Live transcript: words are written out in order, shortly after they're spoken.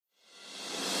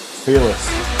Fearless.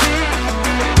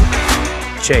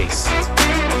 Chase.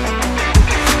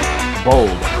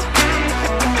 Bold.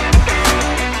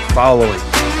 Following.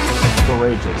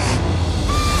 Courageous.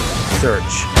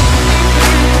 Search.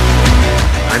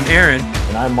 I'm Aaron.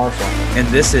 And I'm Marshall. And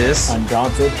this is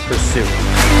Undaunted Pursuit.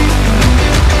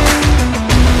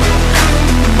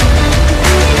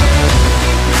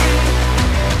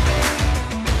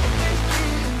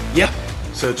 Yeah.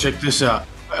 So check this out.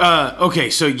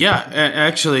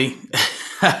 Actually,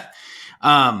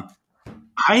 I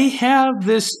have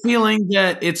this feeling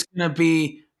that it's going to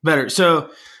be better.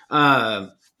 So,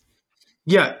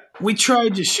 we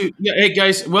tried to shoot. Yeah. Hey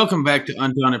guys, welcome back to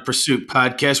Undaunted Pursuit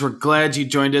podcast. We're glad you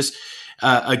joined us.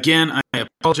 Again, I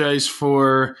apologize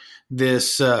for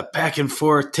this back and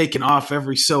forth, taking off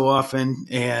every so often,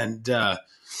 and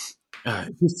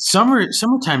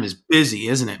summertime is busy,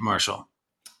 isn't it, Marshall?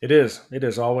 It is. It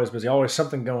is always busy. Always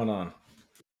something going on.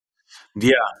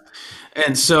 Yeah.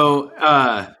 And so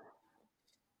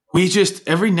we just,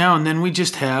 every now and then, we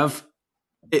just have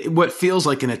what feels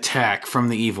like an attack from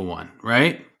the evil one,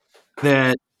 right?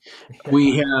 That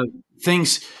we have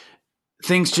things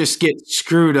just get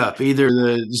screwed up. Either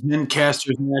the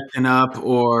Zencaster's acting up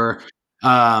or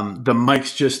the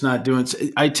mic's just not doing.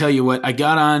 I tell you what, I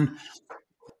got on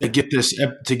to get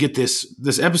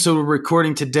this episode we're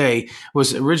recording today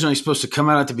was originally supposed to come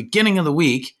out at the beginning of the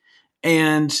week,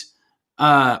 and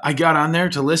I got on there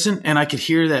to listen, and I could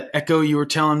hear that echo you were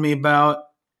telling me about,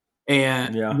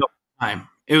 and the time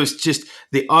it was just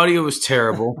the audio was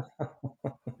terrible,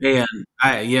 and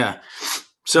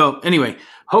So anyway,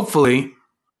 hopefully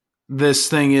this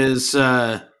thing is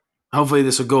hopefully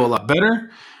this will go a lot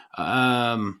better.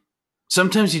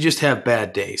 Sometimes you just have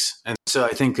bad days. And so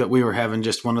I think that we were having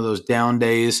just one of those down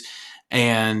days.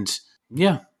 And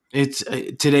it's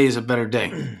today is a better day.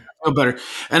 I feel better.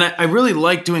 And I really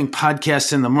like doing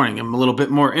podcasts in the morning. I'm a little bit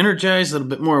more energized, a little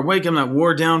bit more awake. I'm not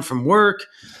wore down from work.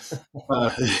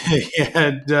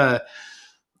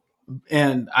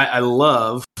 And I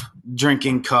love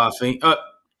drinking coffee.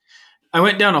 I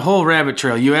went down a whole rabbit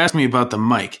trail. You asked me about the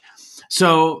mic.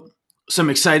 So some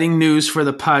exciting news for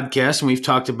the podcast, and we've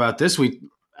talked about this.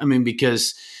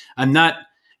 Because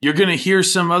you're going to hear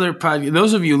some other podcast.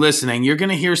 Those of you listening, you're going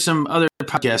to hear some other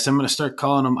podcasts. I'm going to start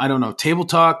calling them, I don't know, table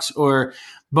talks or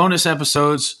bonus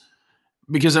episodes,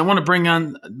 because I want to bring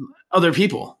on other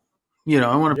people.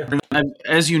 I want to bring on,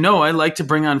 as you know, I like to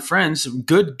bring on friends,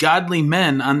 good, godly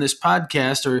men on this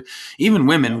podcast, or even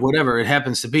women, whatever it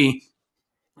happens to be,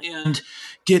 and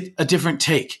get a different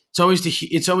take.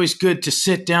 It's always good to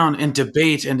sit down and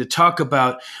debate and to talk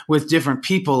about with different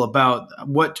people about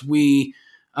what we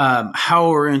how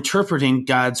we're interpreting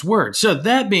God's word. So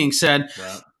that being said,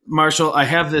 Marshall, I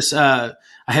have this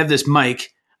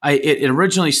mic. It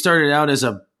originally started out as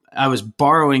I was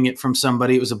borrowing it from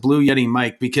somebody. It was a Blue Yeti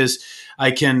mic because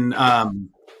I can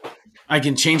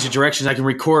change the directions. I can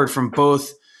record from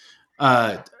both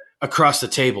across the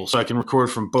table. So I can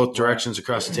record from both directions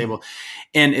across the table.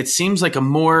 And it seems like a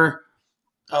more,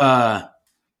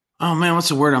 what's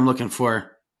the word I'm looking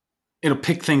for? It'll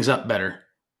pick things up better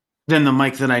than the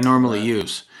mic that I normally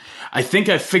use. I think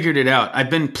I figured it out. I've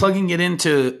been plugging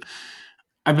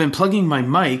my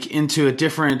mic into a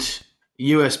different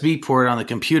USB port on the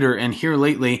computer. And here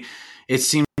lately, it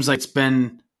seems like it's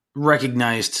been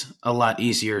recognized a lot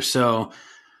easier. So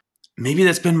maybe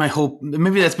that's been my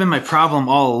problem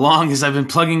all along, is I've been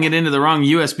plugging it into the wrong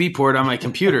USB port on my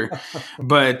computer.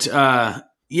 But I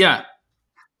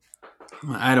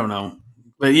don't know.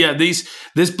 But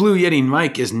this Blue Yeti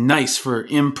mic is nice for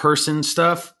in-person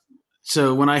stuff.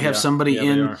 So when I have somebody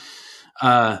in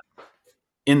the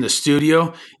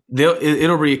studio,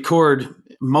 it'll record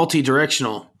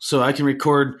multi-directional. So I can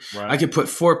record. I could put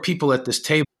 4 people at this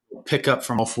table, pick up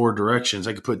from all 4 directions.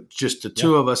 I could put just the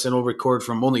 2 of us, and it'll record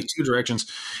from only 2 directions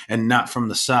and not from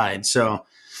the side. So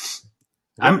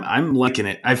I'm liking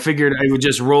it. I figured I would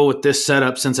just roll with this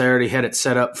setup since I already had it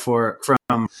set up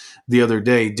from the other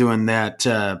day doing that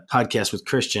podcast with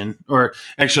Christian. Or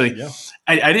actually,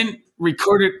 I didn't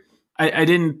record it. I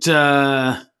didn't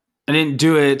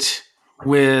do it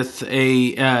with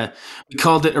we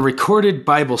called it a recorded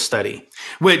Bible study.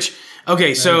 Which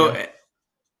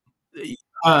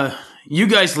you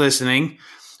guys listening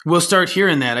will start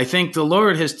hearing that. I think the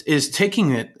Lord is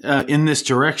taking it in this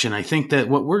direction. I think that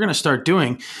what we're going to start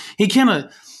doing,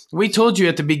 we told you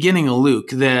at the beginning of Luke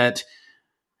that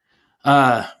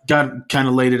God kind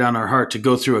of laid it on our heart to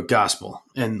go through a gospel,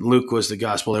 and Luke was the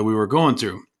gospel that we were going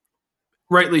through.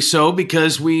 Rightly so,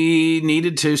 because we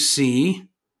needed to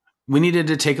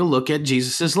take a look at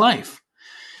Jesus's life.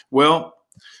 Well,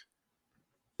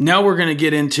 now we're going to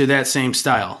get into that same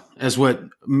style as what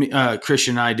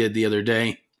Christian and I did the other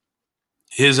day.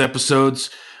 His episodes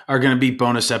are going to be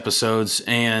bonus episodes,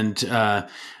 and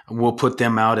we'll put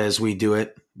them out as we do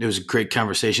it. It was a great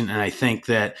conversation, and I think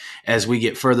that as we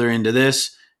get further into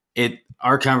this,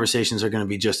 our conversations are going to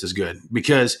be just as good,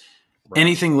 because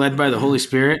anything led by the Holy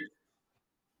Spirit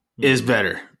is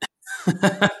better.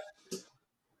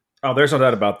 Oh, there's no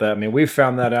doubt about that. I mean, we've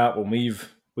found that out when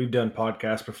we've done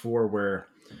podcasts before where,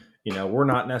 we're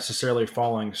not necessarily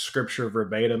following scripture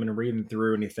verbatim and reading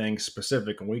through anything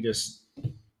specific, and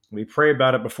we pray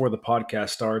about it before the podcast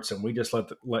starts, and we just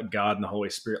let God and the Holy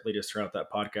Spirit lead us throughout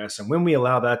that podcast. And when we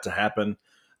allow that to happen,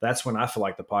 that's when I feel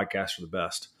like the podcasts are the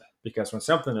best, because when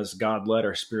something is God led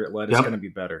or Spirit led, it's going to be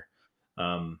better.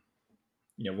 When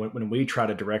we try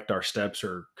to direct our steps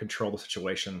or control the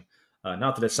situation,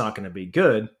 not that it's not going to be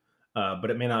good,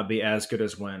 but it may not be as good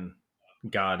as when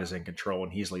God is in control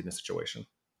and He's leading the situation.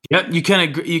 Yep, you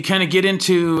kind of get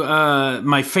into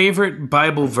my favorite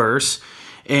Bible verse,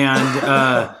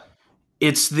 and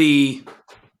it's the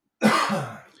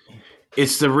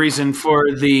reason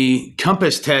for the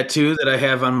compass tattoo that I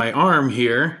have on my arm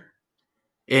here,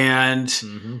 and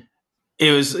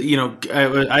it was,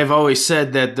 I've always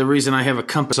said that the reason I have a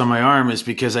compass on my arm is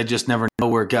because I just never know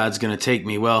where God's going to take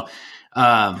me. Well,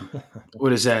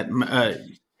 what is that?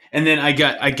 And then I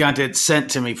got it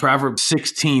sent to me, Proverbs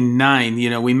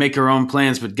 16:9. We make our own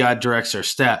plans, but God directs our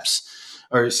steps,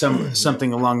 or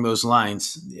something along those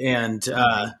lines. And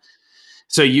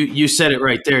so you said it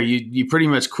right there. You pretty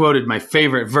much quoted my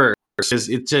favorite verse.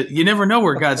 You never know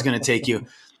where God's going to take you.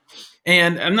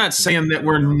 And I'm not saying that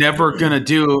we're never going to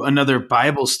do another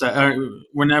Bible study.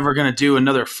 We're never going to do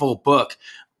another full book.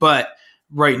 But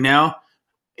right now,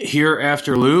 here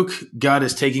after Luke, God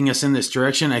is taking us in this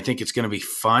direction. I think it's going to be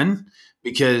fun,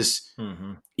 because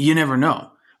you never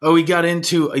know. Oh, we got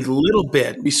into a little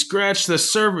bit. We scratched the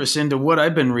surface into what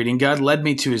I've been reading. God led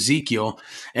me to Ezekiel,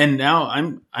 and now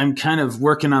I'm kind of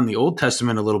working on the Old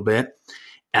Testament a little bit.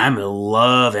 I'm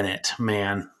loving it,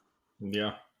 man.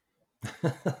 Yeah.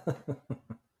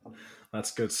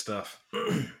 That's good stuff.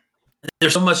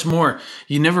 There's so much more.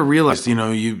 You never realized,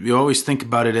 you always think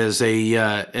about it as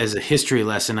a history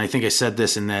lesson. I think I said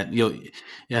this in that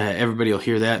everybody will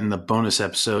hear that in the bonus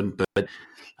episode, but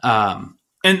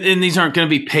and these aren't going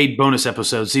to be paid bonus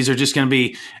episodes. These are just going to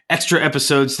be extra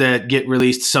episodes that get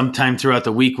released sometime throughout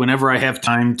the week whenever I have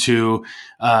time to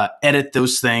edit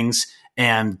those things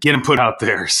and get them put out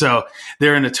there. So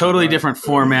they're in a totally different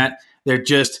format. They're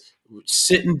just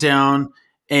sitting down,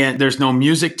 and there's no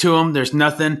music to them. There's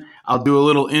nothing. I'll do a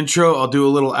little intro. I'll do a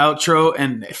little outro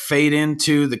and fade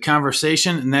into the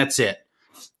conversation, and that's it.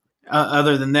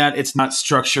 Other than that, it's not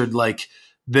structured like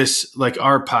this, like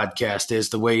our podcast is,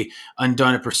 the way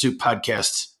Undone in Pursuit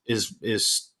podcast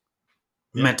is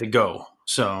meant to go.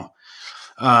 So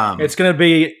it's going to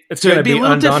be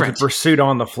Undone in Pursuit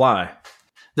on the fly.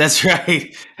 That's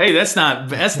right. Hey, that's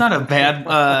not a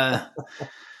bad.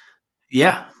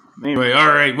 Yeah. Anyway, all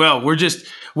right. Well,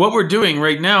 what we're doing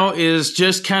right now is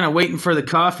just kind of waiting for the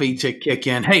coffee to kick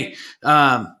in. Hey,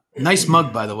 nice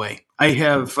mug, by the way. I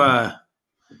have.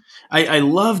 I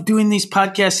love doing these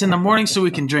podcasts in the morning so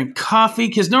we can drink coffee,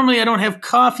 because normally I don't have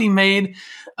coffee made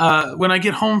when I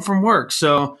get home from work.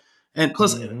 So, and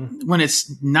plus, when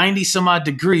it's 90 some odd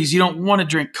degrees, you don't want to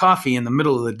drink coffee in the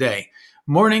middle of the day.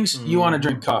 Mornings, you want to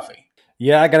drink coffee.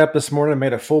 Yeah, I got up this morning and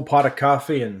made a full pot of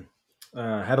coffee and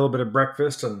had a little bit of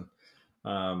breakfast, and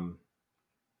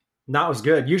that was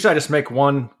good. Usually I just make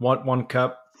one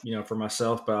cup, for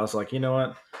myself, but I was like, you know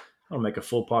what? I'll make a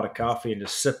full pot of coffee and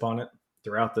just sip on it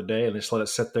throughout the day and just let it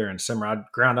sit there and simmer. I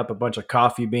ground up a bunch of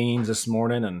coffee beans this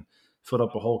morning and filled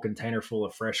up a whole container full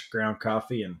of fresh ground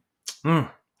coffee, and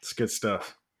it's good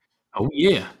stuff. Oh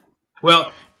yeah.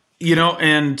 Well,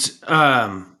 and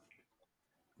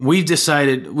we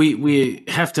decided we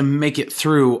have to make it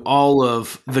through all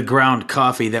of the ground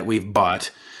coffee that we've bought,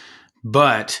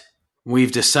 but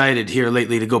we've decided here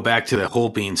lately to go back to the whole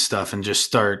bean stuff and just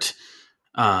start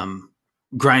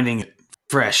grinding it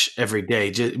fresh every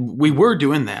day. We were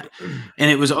doing that,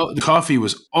 and the coffee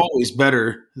was always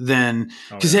better than,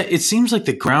 because it seems like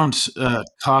the ground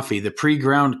coffee, the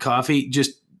pre-ground coffee,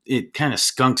 it kind of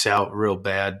skunks out real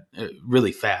bad,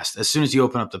 really fast. As soon as you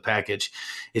open up the package,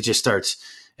 it just starts.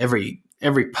 Every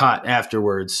pot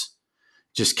afterwards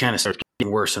just kind of starts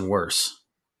getting worse and worse.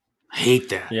 I hate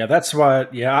that. Yeah, that's why.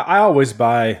 Yeah, I always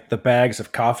buy the bags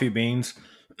of coffee beans,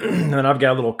 and I've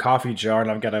got a little coffee jar, and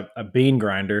I've got a bean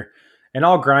grinder, and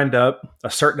I'll grind up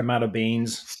a certain amount of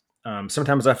beans.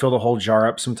 Sometimes I fill the whole jar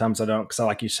up. Sometimes I don't, because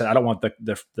like you said, I don't want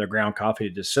the ground coffee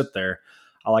to just sit there.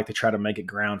 I like to try to make it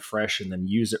ground fresh and then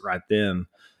use it right then.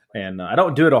 And I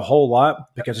don't do it a whole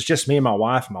lot because it's just me and my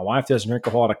wife. My wife doesn't drink a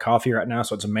whole lot of coffee right now,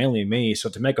 so it's mainly me. So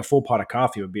to make a full pot of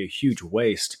coffee would be a huge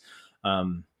waste.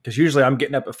 Because usually I'm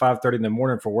getting up at 5:30 in the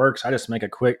morning for work, so I just make a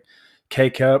quick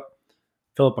K-cup,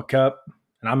 fill up a cup,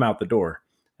 and I'm out the door.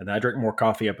 And then I drink more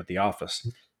coffee up at the office.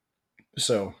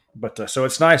 So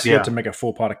it's nice to make a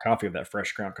full pot of coffee of that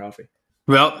fresh ground coffee.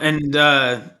 Well, and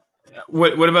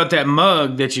what about that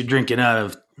mug that you're drinking out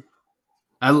of?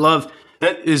 I love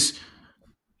that. Is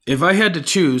if I had to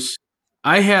choose,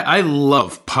 I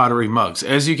love pottery mugs.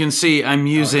 As you can see, I'm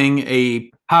using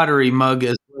a pottery mug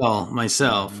as well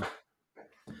myself.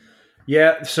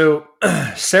 Yeah. So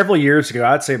several years ago,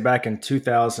 I'd say back in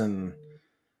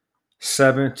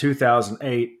 2007,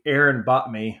 2008, Aaron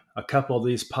bought me a couple of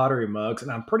these pottery mugs,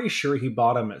 and I'm pretty sure he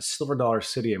bought them at Silver Dollar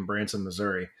City in Branson,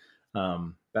 Missouri,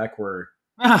 back where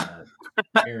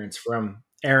Aaron's from.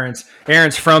 Aaron's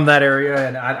from that area,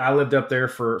 and I lived up there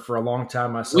for a long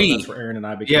time myself. That's where Aaron and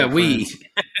I became friends.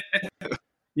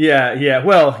 Yeah.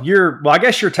 Well, I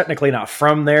guess you're technically not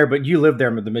from there, but you lived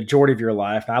there the majority of your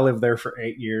life. I lived there for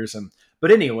 8 years,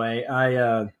 but anyway,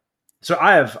 I've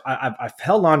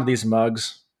held on to these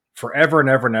mugs forever and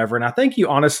ever and ever. And I think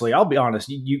I'll be honest,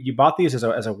 you bought these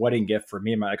as a wedding gift for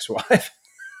me and my ex-wife.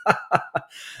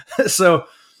 So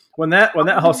when that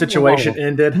whole situation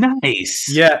ended,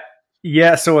 nice.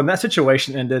 Yeah. So when that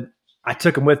situation ended, I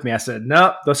took them with me. I said,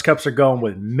 no, those cups are going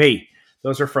with me.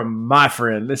 Those are from my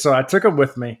friend. So I took them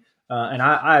with me.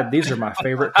 And these are my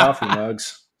favorite coffee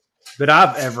mugs that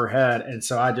I've ever had. And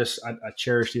so I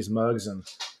cherish these mugs, and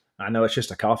I know it's just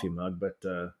a coffee mug, but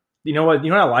you know what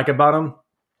I like about them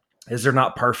is they're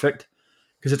not perfect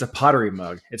because it's a pottery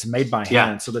mug. It's made by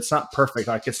hand. So that's not perfect.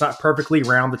 Like, it's not perfectly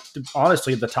round.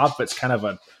 Honestly, the top of it's kind of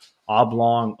an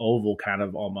oblong oval kind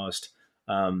of almost.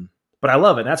 But I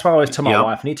love it. That's why I always tell my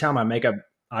wife, anytime I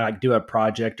do a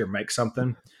project or make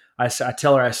something, I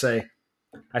tell her, I say,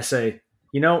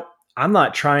 I'm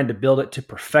not trying to build it to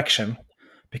perfection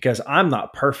because I'm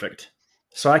not perfect.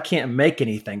 So I can't make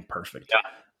anything perfect. Yeah.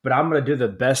 But I'm going to do the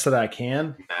best that I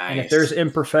can. Nice. And if there's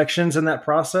imperfections in that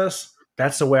process,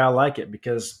 that's the way I like it,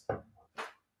 because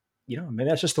maybe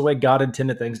that's just the way God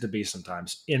intended things to be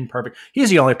sometimes. Imperfect.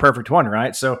 He's the only perfect one,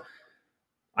 right? So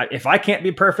if I can't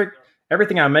be perfect,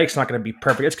 everything I make is not going to be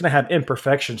perfect. It's going to have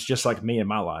imperfections, just like me in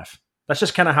my life. That's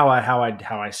just kind of how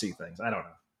I see things. I don't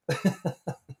know.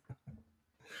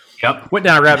 Yep. Went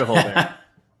down a rabbit hole there.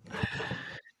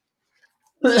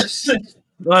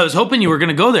 Well, I was hoping you were going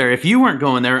to go there. If you weren't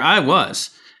going there, I was.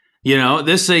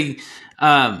 This thing.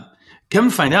 Come to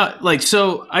find out,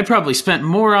 so I probably spent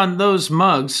more on those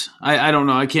mugs. I don't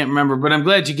know. I can't remember, but I'm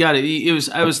glad you got it.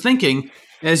 I was thinking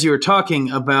as you were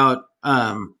talking about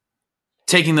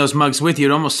taking those mugs with you,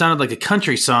 it almost sounded like a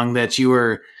country song that you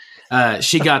were.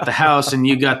 She got the house and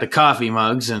you got the coffee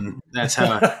mugs, and that's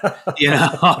how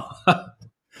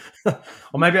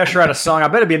Well, maybe I should write a song. I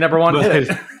bet it'd be a number one hit.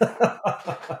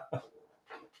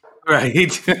 Right.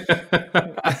 If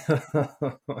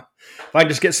I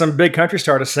just get some big country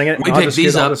star to sing it, I'll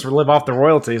just live off the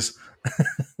royalties.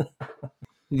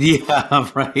 Yeah,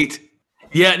 right.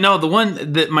 Yeah, no, the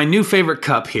one that my new favorite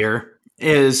cup here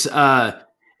is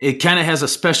it kind of has a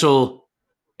special.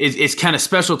 It's kind of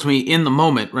special to me in the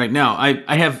moment right now.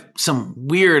 I have some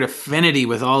weird affinity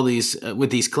with all these with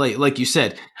these clay. Like you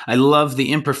said, I love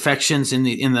the imperfections in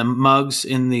the mugs,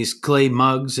 in these clay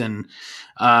mugs, and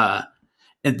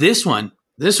this one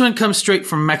comes straight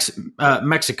from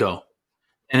Mexico,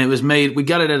 and it was made. We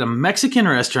got it at a Mexican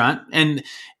restaurant, and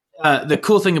the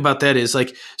cool thing about that is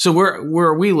so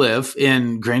where we live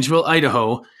in Grangeville,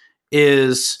 Idaho,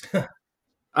 is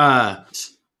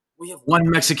we have one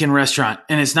Mexican restaurant,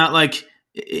 and it's not like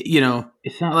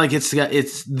it's not like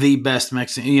it's the best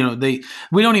Mexican.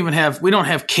 We don't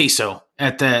have queso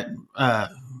at that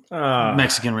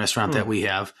Mexican restaurant that we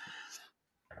have.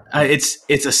 It's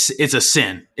a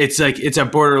sin. It's a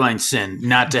borderline sin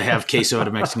not to have queso at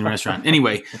a Mexican restaurant.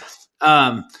 Anyway,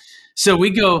 so we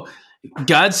go.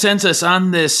 God sends us on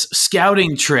this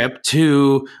scouting trip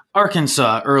to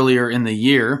Arkansas earlier in the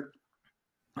year,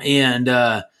 and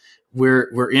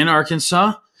we're in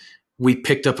Arkansas. We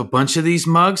picked up a bunch of these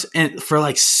mugs, and for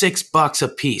like $6 a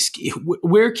piece.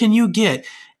 Where can you get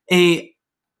a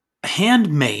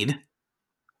handmade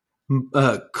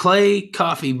clay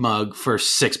coffee mug for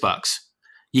 $6?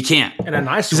 You can't. And a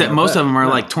nice one. Because most of them are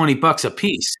like $20 a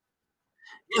piece.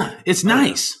 Yeah, it's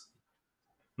nice.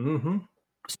 Mm-hmm.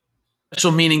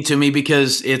 Special meaning to me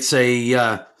because it's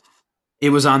it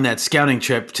was on that scouting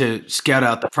trip to scout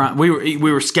out we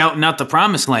were scouting out the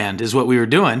promised land is what we were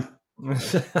doing.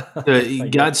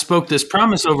 God spoke this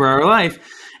promise over our life,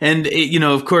 and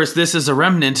of course, this is a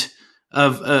remnant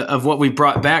of what we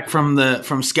brought back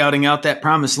from scouting out that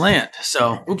promised land.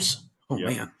 So, oops,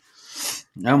 man,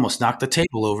 I almost knocked the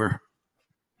table over.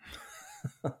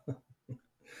 I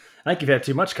think you've had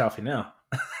too much coffee now.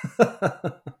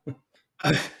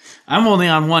 I'm only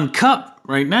on one cup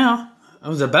right now. I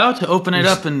was about to open it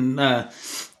up, and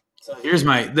here's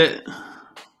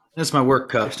that's my work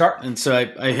cup. And so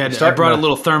I brought a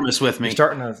little thermos with me.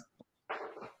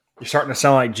 You're starting to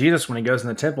sound like Jesus when he goes in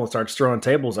the temple and starts throwing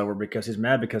tables over because he's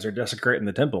mad because they're desecrating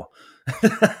the temple.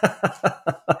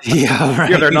 Yeah,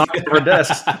 right. Yeah, they're knocking over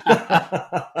desks.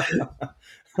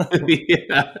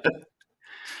 Yeah.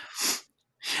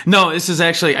 No, this is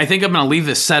actually, I think I'm going to leave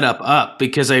this setup up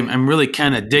because I'm really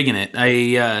kind of digging it.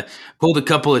 I pulled a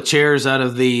couple of chairs out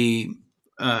of the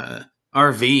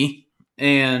RV,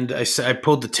 and I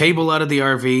pulled the table out of the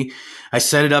RV. I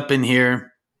set it up in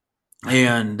here,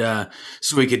 and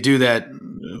so we could do that.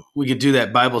 We could do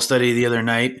that Bible study the other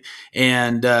night.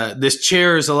 And this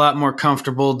chair is a lot more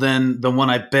comfortable than the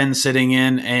one I've been sitting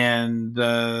in, and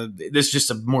this is just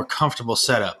a more comfortable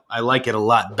setup. I like it a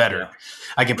lot better.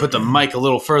 I can put the mic a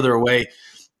little further away.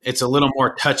 It's a little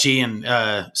more touchy and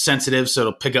sensitive, so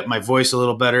it'll pick up my voice a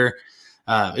little better.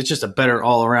 It's just a better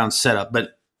all-around setup.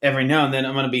 But every now and then,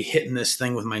 I'm going to be hitting this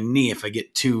thing with my knee if I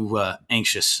get too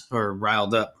anxious or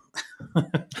riled up.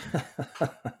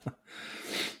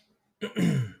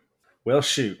 Well,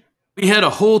 shoot. We had a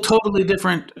whole totally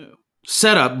different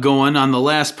setup going on the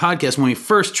last podcast when we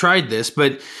first tried this,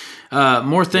 but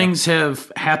more things have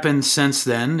happened since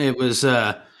then. It was...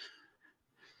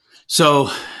 So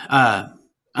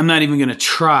I'm not even going to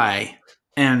try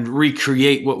and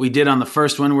recreate what we did on the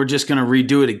first one. We're just going to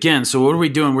redo it again. So what are we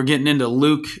doing? We're getting into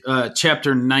Luke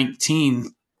chapter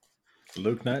 19.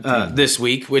 Luke 19. This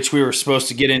week, which we were supposed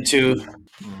to get into.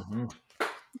 Mm-hmm.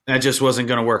 That just wasn't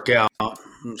going to work out.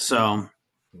 So,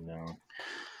 no.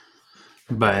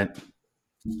 But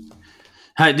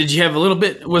did you have a little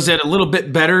bit? Was it a little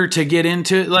bit better to get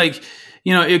into? Like,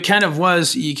 it kind of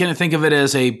was. You kind of think of it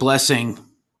as a blessing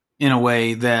in a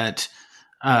way that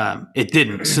it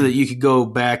didn't, so that you could go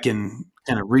back and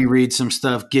kind of reread some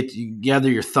stuff, gather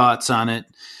your thoughts on it,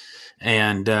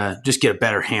 and just get a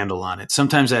better handle on it.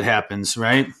 Sometimes that happens,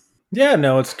 right? Yeah,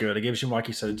 no, it's good. It gives you, like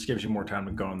you said, it just gives you more time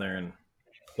to go in there and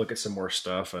look at some more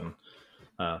stuff. And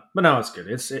but no, it's good.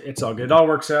 It's all good. It all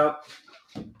works out.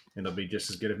 It'll be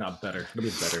just as good, if not better. It'll be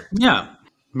better. Yeah,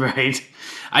 right.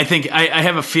 I think I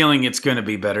have a feeling it's going to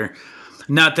be better.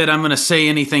 Not that I'm going to say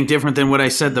anything different than what I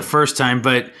said the first time,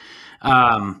 but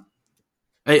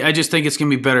I just think it's going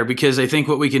to be better because I think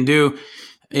what we can do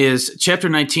is chapter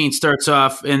 19 starts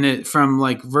off and from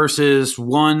like verses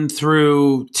 1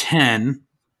 through 10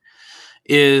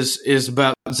 is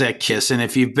about Zacchaeus. And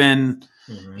if you've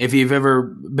ever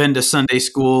been to Sunday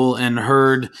school and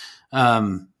heard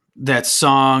that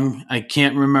song, I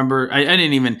can't remember. I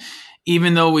didn't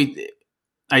even though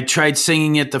I tried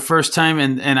singing it the first time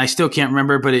and I still can't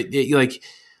remember, but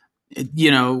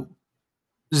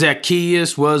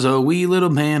Zacchaeus was a wee little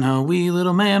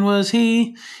man was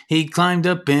he. He climbed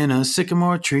up in a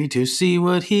sycamore tree to see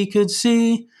what he could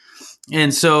see.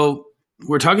 And so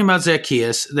we're talking about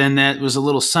Zacchaeus. Then that was a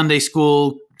little Sunday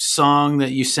school song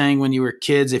that you sang when you were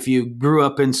kids. If you grew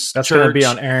up in church. That's going to be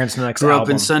on Aaron's next album. Grew up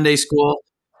in Sunday school.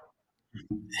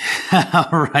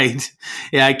 Right.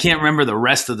 Yeah, I can't remember the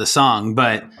rest of the song,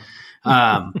 but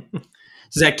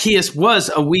Zacchaeus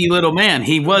was a wee little man.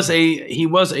 He was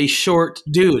a short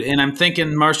dude. And I'm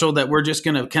thinking, Marshall, that we're just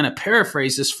going to kind of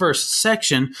paraphrase this first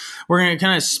section. We're going to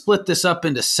kind of split this up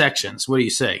into sections. What do you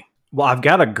say? Well, I've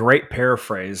got a great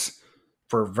paraphrase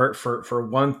for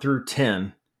 1 through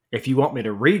 10. If you want me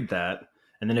to read that,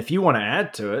 and then if you want to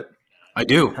add to it, I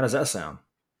do. How does that sound?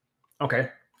 Okay.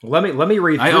 Let me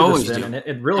read through this then, and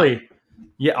it really,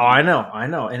 I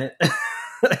know, and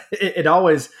it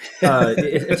always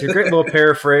it's a great little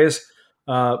paraphrase,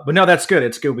 but no, that's good.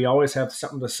 It's good. We always have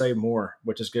something to say more,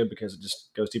 which is good because it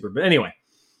just goes deeper. But anyway,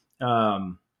 let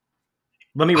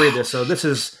me read this. So this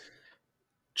is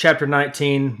chapter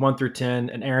 19, 1 through 10,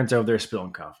 and Aaron's over there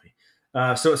spilling coffee.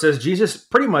 So it says Jesus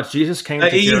came to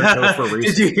Jericho for a reason.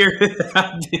 Did you hear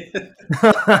that?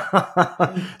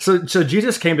 so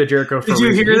Jesus came to Jericho for a reason.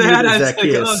 Did you hear that? I was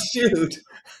Zacchaeus. Like, oh, shoot.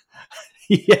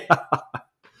 Yeah.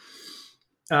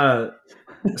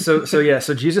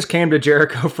 So Jesus came to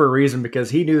Jericho for a reason because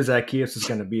he knew Zacchaeus was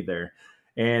going to be there.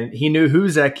 And he knew who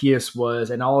Zacchaeus was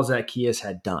and all Zacchaeus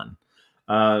had done.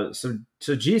 So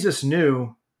Jesus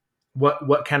knew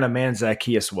what kind of man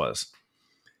Zacchaeus was.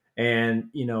 And,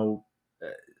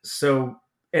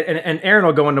 and Aaron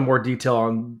will go into more detail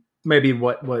on maybe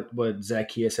what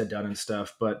Zacchaeus had done and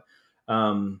stuff. But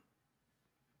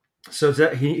so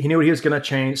he knew what he was going to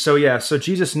change. So yeah, so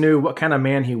Jesus knew what kind of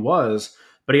man he was,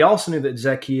 but he also knew that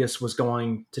Zacchaeus was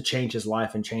going to change his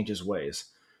life and change his ways.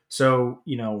 So,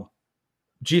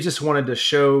 Jesus wanted to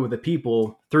show the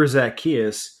people through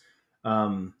Zacchaeus,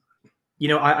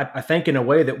 I think in a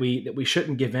way that we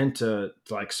shouldn't give in to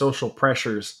like social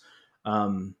pressures,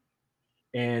 and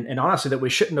honestly that we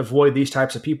shouldn't avoid these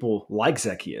types of people like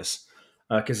Zacchaeus,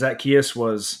 because Zacchaeus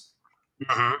was, he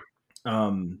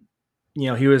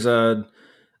was a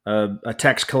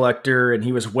tax collector and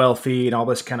he was wealthy and all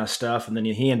this kind of stuff, and then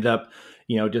he ended up,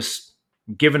 just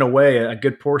giving away a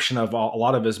good portion of a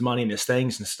lot of his money and his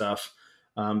things and stuff,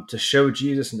 to show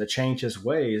Jesus and to change his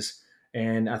ways.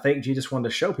 And I think Jesus wanted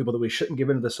to show people that we shouldn't give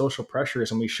into the social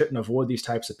pressures and we shouldn't avoid these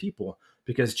types of people,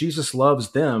 because Jesus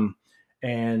loves them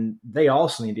and they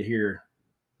also need to hear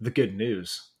the good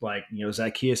news. Like,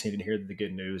 Zacchaeus needed to hear the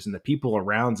good news, and the people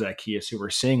around Zacchaeus who were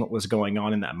seeing what was going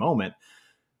on in that moment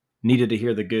needed to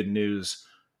hear the good news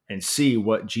and see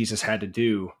what Jesus had to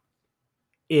do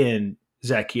in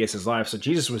Zacchaeus' life. So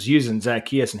Jesus was using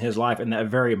Zacchaeus in his life in that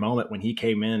very moment when he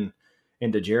came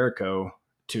into Jericho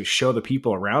to show the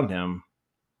people around him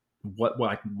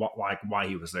why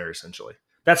he was there. Essentially,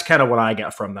 that's kind of what I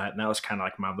got from that, and that was kind of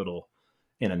like my little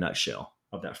in a nutshell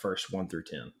of that first 1 through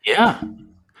 10. Yeah,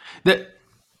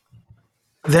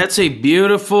 that's a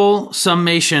beautiful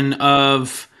summation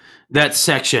of that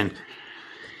section.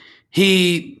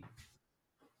 And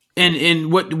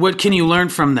what can you learn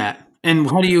from that? And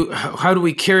how do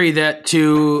we carry that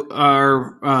to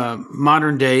our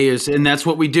modern day? And that's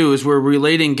what we do, is we're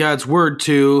relating God's word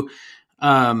to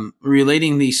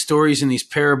relating these stories and these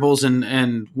parables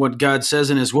and what God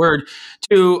says in his word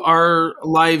to our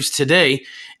lives today.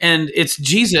 And it's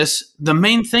Jesus. The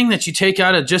main thing that you take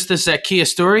out of just this Zacchaeus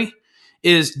story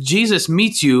is Jesus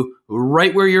meets you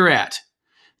right where you're at.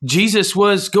 Jesus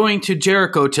was going to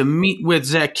Jericho to meet with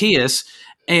Zacchaeus,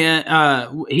 and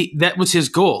that was his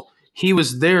goal. He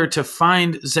was there to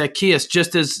find Zacchaeus.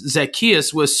 Just as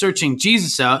Zacchaeus was searching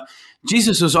Jesus out,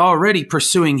 Jesus was already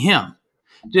pursuing him,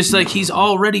 just like he's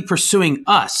already pursuing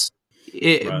us.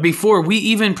 Right. Before we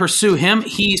even pursue him,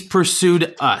 he's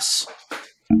pursued us.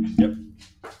 Yep,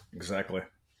 exactly.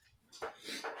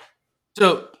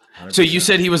 So you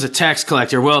said he was a tax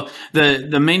collector. Well,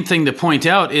 the main thing to point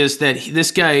out is that this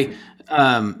guy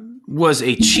was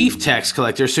a chief tax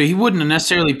collector, so he wouldn't have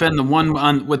necessarily been the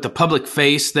one with the public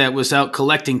face that was out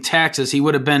collecting taxes. He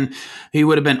would have been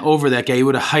over that guy. He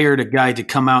would have hired a guy to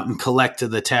come out and collect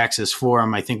the taxes for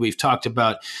him. I think we've talked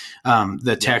about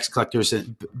the tax collectors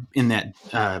in that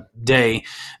day,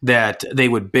 that they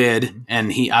would bid,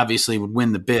 and he obviously would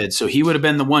win the bid. So he would have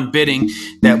been the one bidding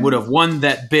that would have won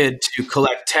that bid to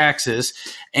collect taxes,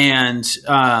 and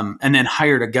then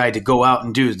hired a guy to go out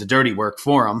and do the dirty work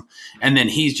for him, and then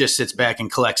he just sits back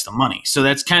and collects the money. So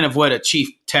that's kind of what a chief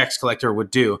tax collector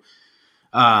would do.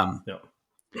 And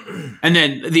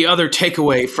then the other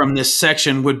takeaway from this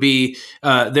section would be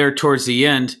there towards the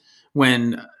end,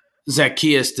 when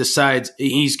Zacchaeus decides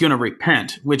he's going to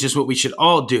repent, which is what we should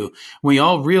all do. We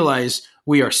all realize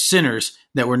we are sinners,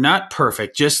 that we're not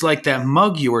perfect. Just like that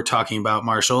mug you were talking about,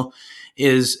 Marshall,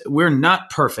 is we're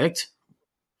not perfect,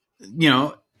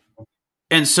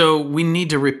 and so we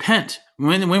need to repent.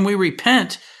 When we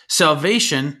repent,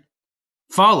 salvation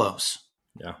follows.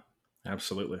 Yeah,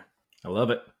 absolutely. I love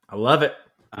it. That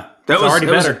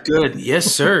was good. Yes,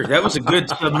 sir. That was a good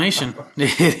summation.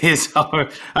 It is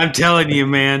hard. I'm telling you,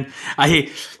 man. I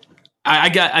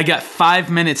got 5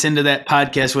 minutes into that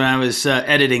podcast when I was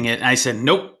editing it. I said,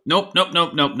 nope.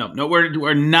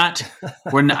 We're not.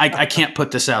 I can't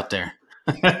put this out there.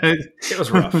 It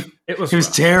was rough. It was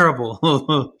terrible.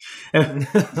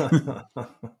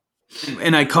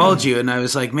 And I called you and I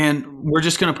was like, man, we're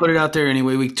just going to put it out there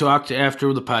anyway. We talked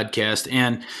after the podcast,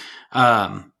 and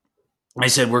I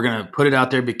said, we're going to put it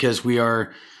out there because we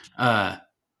are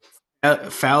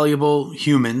fallible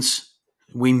humans.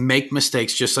 We make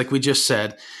mistakes, just like we just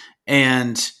said.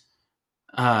 And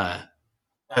I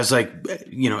was like,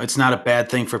 it's not a bad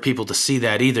thing for people to see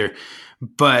that either.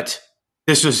 But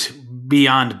this was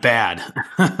beyond bad.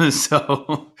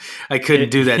 So I couldn't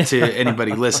do that to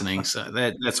anybody listening. So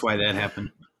that's why that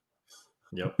happened.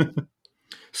 Yep.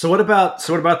 So what about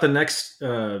the next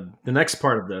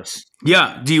part of this?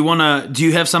 Yeah. Do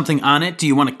you have something on it? Do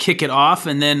you want to kick it off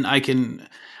and then I can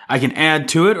add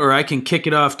to it, or I can kick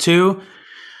it off too?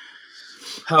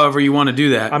 However you want to do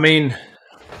that. I mean,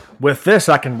 with this,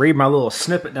 I can read my little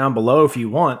snippet down below if you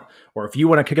want, or if you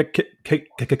want to kick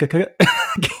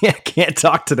can't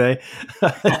talk today.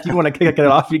 If you want to kick it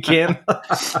off, you can.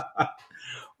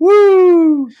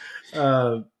 Woo!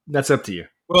 That's up to you.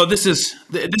 Well, this is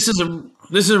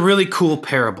a really cool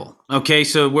parable. Okay,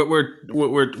 so what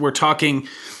we're talking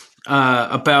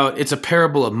about, it's a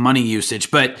parable of money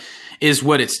usage, but is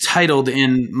what it's titled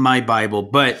in my Bible.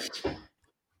 But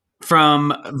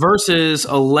from verses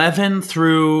 11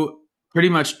 through pretty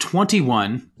much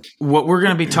 21, what we're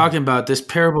going to be talking about, this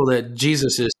parable that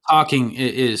Jesus is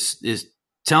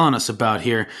telling us about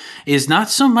here, is not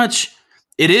so much.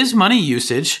 It is money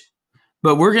usage.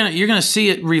 But you're gonna see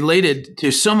it related to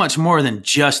so much more than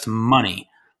just money,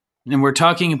 and we're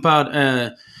talking about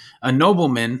a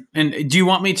nobleman. And do you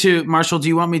want me to, Marshall? Do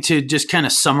you want me to just kind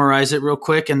of summarize it real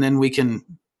quick, and then we can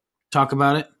talk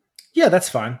about it? Yeah, that's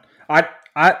fine. I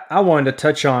wanted to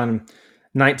touch on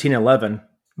 1911,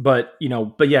 but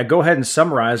yeah, go ahead and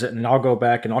summarize it, and I'll go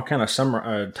back and I'll kind of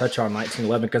touch on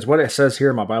 1911 because what it says here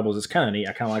in my Bible is it's kind of neat.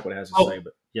 I kind of like what it has to say,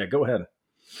 but yeah, go ahead.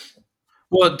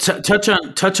 Well, touch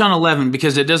on 11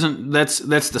 because it doesn't. That's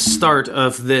the start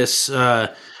of this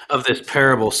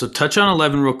parable. So touch on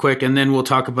 11 real quick, and then we'll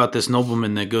talk about this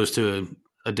nobleman that goes to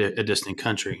a distant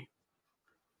country.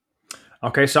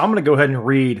 Okay, so I'm going to go ahead and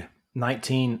read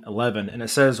 19:11, and it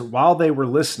says, "While they were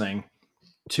listening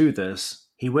to this,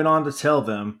 he went on to tell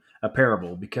them a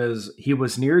parable because he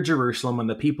was near Jerusalem, and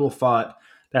the people thought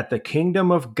that the kingdom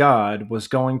of God was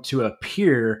going to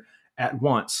appear at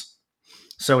once."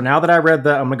 So now that I read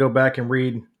that, I'm going to go back and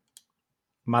read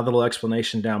my little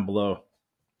explanation down below.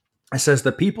 It says,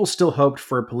 the people still hoped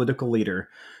for a political leader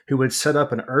who would set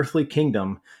up an earthly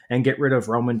kingdom and get rid of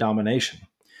Roman domination.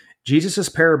 Jesus'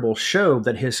 parable showed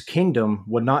that his kingdom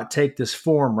would not take this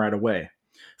form right away.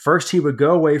 First, he would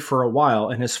go away for a while,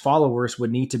 and his followers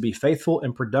would need to be faithful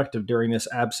and productive during his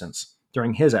absence.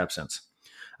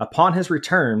 Upon his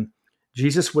return,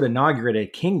 Jesus would inaugurate a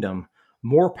kingdom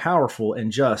more powerful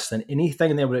and just than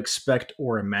anything they would expect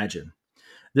or imagine.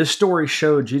 This story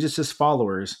showed Jesus'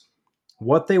 followers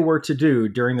what they were to do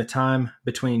during the time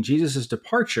between Jesus'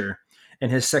 departure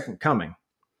and his second coming.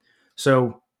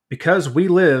 So because we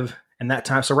live in that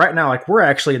time, so right now, like we're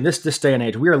actually in this day and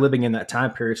age, we are living in that time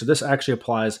period. So this actually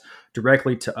applies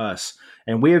directly to us.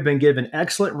 And we have been given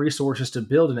excellent resources to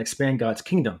build and expand God's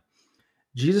kingdom.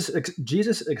 Jesus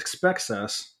expects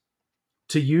us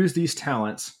to use these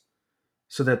talents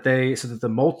so that they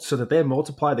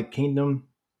multiply the kingdom,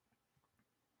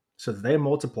 so that they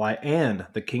multiply and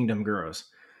the kingdom grows.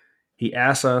 He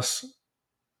asks us,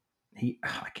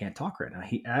 I can't talk right now.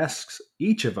 He asks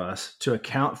each of us to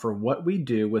account for what we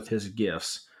do with his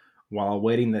gifts while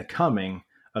awaiting the coming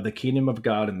of the kingdom of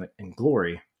God in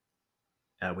glory.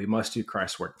 We must do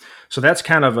Christ's work. So that's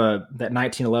kind of that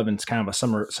 1911 is kind of a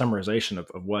summarization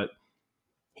of what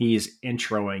he's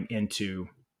introing into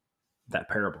that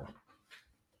parable.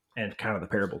 And kind of the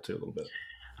parable too, a little bit.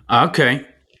 Okay.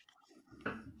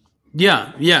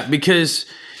 Yeah, because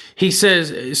he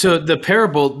says, so the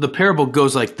parable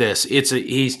goes like this.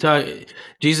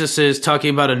 Jesus is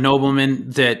talking about a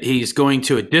nobleman that he's going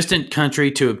to a distant country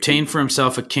to obtain for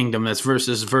himself a kingdom. That's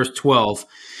verse 12.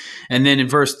 And then in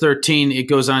verse 13, it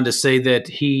goes on to say that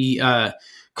he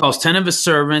calls 10 of his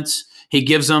servants. He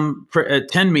gives them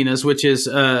 10 minas, which is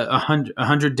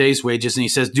 100 days' wages, and he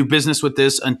says, "Do business with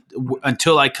this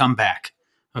until I come back."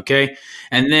 Okay,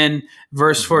 and then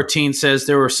verse 14 says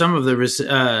there were some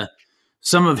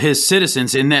of his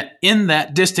citizens in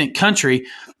that distant country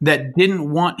that didn't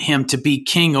want him to be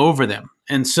king over them,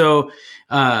 and so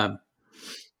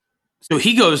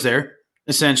he goes there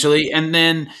essentially, and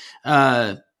then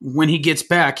when he gets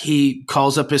back, he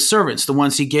calls up his servants, the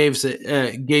ones he gave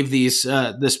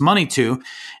this money to,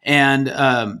 and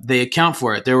they account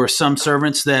for it. There were some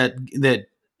servants that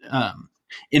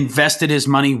invested his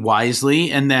money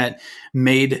wisely and that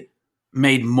made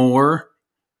more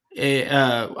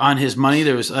on his money.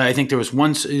 There was, I think, there was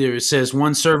one. It says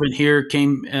one servant here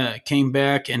came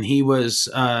back, and he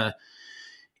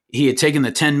had taken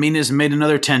the 10 minas and made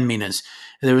another 10 minas.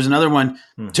 There was another one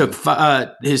took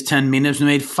his 10 minas and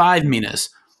made 5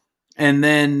 minas, and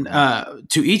then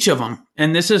to each of them.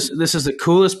 And this is the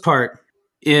coolest part.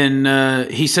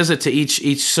 He says it to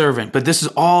each servant, but this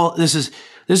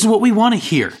is what we want to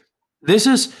hear. This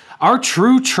is our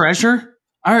true treasure.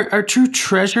 Our true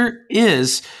treasure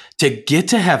is to get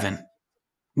to heaven.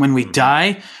 When we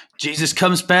die, Jesus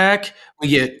comes back. We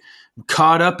get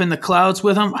caught up in the clouds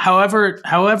with him.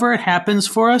 However it happens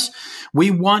for us, we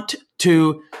want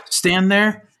to stand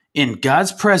there in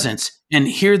God's presence and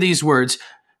hear these words,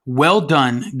 "Well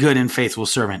done, good and faithful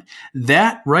servant."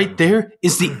 That right there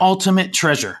is the ultimate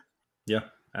treasure. Yeah,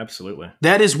 absolutely.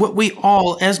 That is what we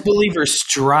all as believers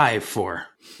strive for.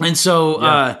 And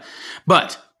so,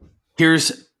 but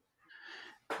here's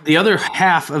the other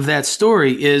half of that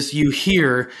story is you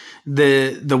hear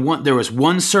the one. There was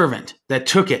one servant that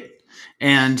took it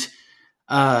and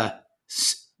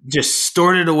just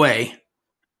stored it away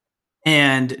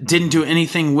and didn't do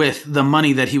anything with the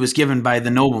money that he was given by the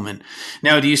nobleman.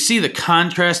 Now, do you see the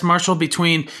contrast, Marshall,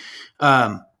 between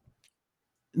the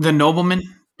nobleman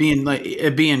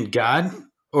being God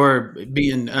or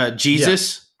being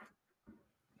Jesus,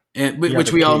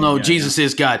 which we all know Jesus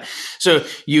is God. So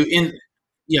you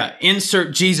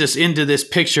insert Jesus into this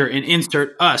picture and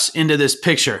insert us into this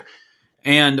picture,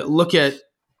 and look at,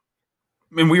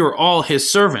 and we were all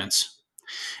his servants,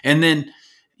 and then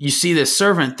you see this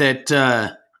servant that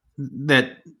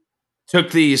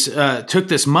took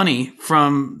this money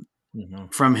from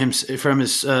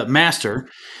his master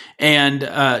and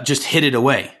just hid it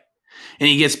away. And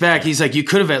he gets back. He's like, you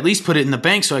could have at least put it in the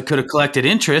bank so I could have collected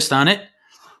interest on it,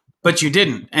 but you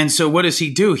didn't. And so what does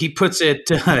he do? He puts it.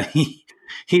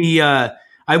 I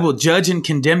will judge and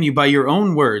condemn you by your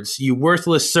own words, you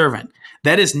worthless servant.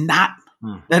 That is not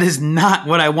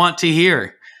what I want to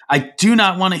hear. I do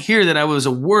not want to hear that I was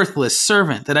a worthless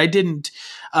servant, that I didn't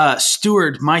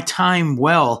steward my time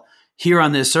well here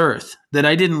on this earth, that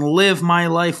I didn't live my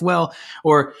life well,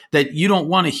 or that you don't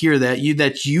want to hear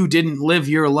that you didn't live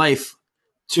your life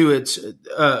to its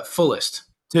fullest.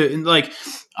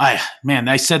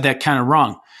 I said that kind of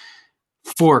wrong.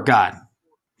 For God,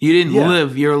 you didn't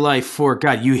live your life for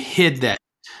God. You hid that.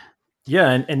 Yeah,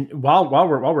 and while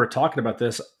we're talking about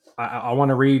this, I want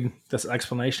to read this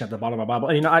explanation at the bottom of my Bible.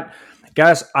 And,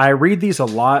 guys, I read these a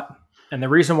lot, and the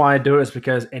reason why I do it is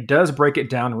because it does break it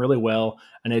down really well,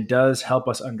 and it does help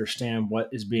us understand what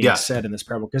is being said in this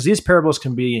parable. Because these parables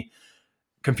can be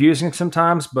confusing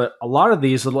sometimes, but a lot of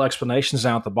these little explanations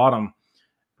down at the bottom,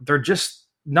 they're just,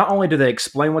 not only do they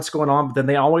explain what's going on, but then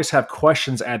they always have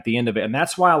questions at the end of it. And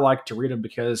that's why I like to read them,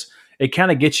 because it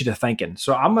kind of gets you to thinking.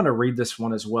 So I'm going to read this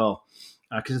one as well,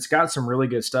 because it's got some really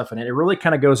good stuff in it. It really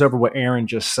kind of goes over what Aaron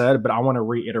just said, but I want to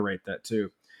reiterate that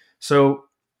too. So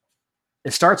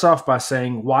it starts off by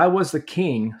saying, why was the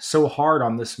king so hard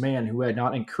on this man who had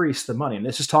not increased the money? And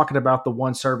this is talking about the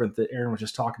one servant that Aaron was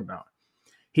just talking about.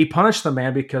 He punished the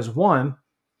man because, 1,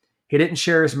 he didn't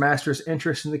share his master's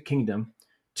interest in the kingdom.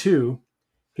 2,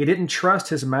 he didn't trust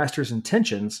his master's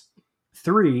intentions.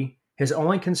 3, his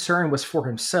only concern was for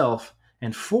himself.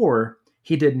 And 4,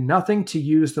 he did nothing to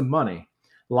use the money.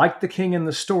 Like the king in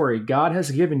the story, God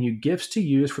has given you gifts to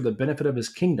use for the benefit of his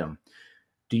kingdom.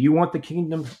 Do you want the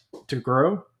kingdom to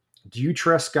grow? Do you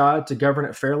trust God to govern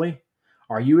it fairly?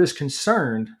 Are you as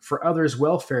concerned for others'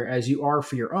 welfare as you are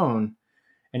for your own?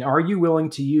 And are you willing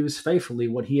to use faithfully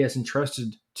what he has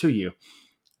entrusted to you?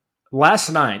 Last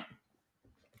night,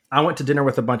 I went to dinner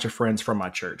with a bunch of friends from my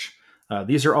church.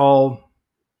 These are all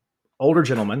older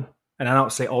gentlemen. And I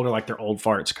don't say older like they're old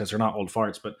farts, because they're not old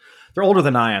farts, but they're older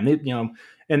than I am.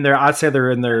 I'd say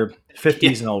they're in their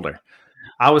 50s and older.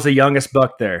 I was the youngest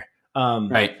buck there.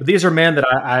 Right. But these are men that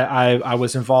I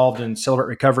was involved in Celebrate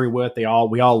Recovery with. We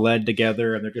all led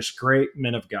together, and they're just great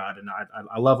men of God, and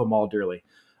I love them all dearly.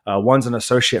 One's an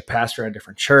associate pastor at a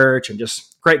different church, and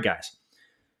just great guys.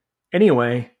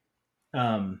 Anyway,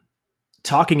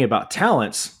 talking about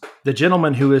talents, the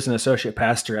gentleman who is an associate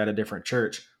pastor at a different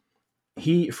church,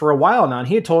 he, for a while now, and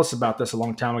he had told us about this a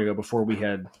long time ago before we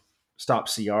had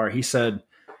stopped CR. He said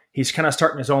he's kind of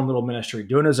starting his own little ministry,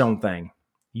 doing his own thing,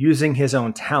 using his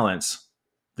own talents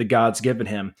that God's given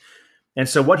him. And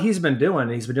so what he's been doing,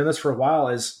 and he's been doing this for a while,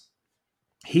 is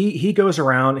he goes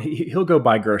around, he'll go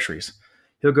buy groceries.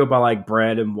 He'll go buy like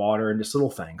bread and water and just little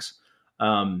things.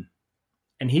 And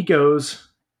he goes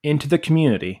into the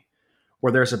community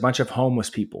where there's a bunch of homeless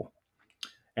people.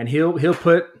 And he'll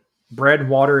put bread and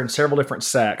water in several different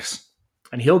sacks.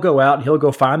 And he'll go out and he'll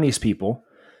go find these people.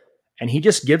 And he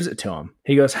just gives it to them.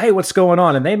 He goes, hey, what's going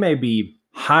on? And they may be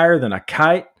higher than a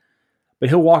kite, but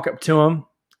he'll walk up to them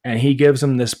and he gives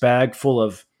them this bag full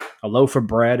of a loaf of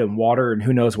bread and water and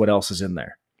who knows what else is in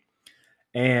there.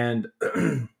 And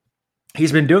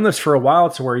he's been doing this for a while,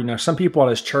 to where, some people at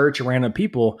his church, random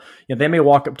people, they may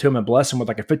walk up to him and bless him with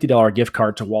like a $50 gift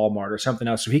card to Walmart or something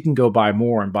else, so he can go buy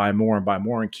more and buy more and buy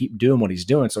more and keep doing what he's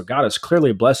doing. So God is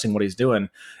clearly blessing what he's doing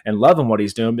and loving what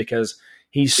he's doing, because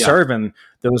he's serving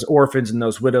those orphans and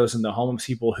those widows and the homeless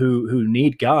people who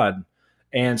need God.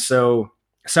 And so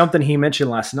something he mentioned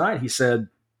last night, he said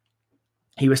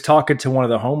he was talking to one of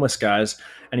the homeless guys,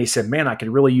 and he said, man, I could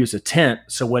really use a tent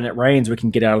so when it rains, we can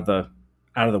get out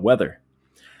of the weather.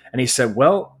 And he said,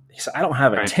 I don't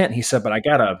have a tent. He said, but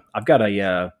I've got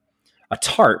a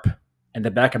tarp in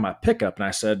the back of my pickup.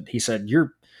 And he said,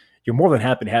 you're more than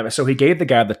happy to have it. So he gave the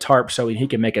guy the tarp so he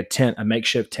could make a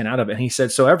makeshift tent out of it. And he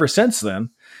said, so ever since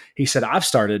then, He said, I've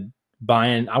started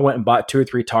buying, I went and bought 2 or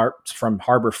 3 tarps from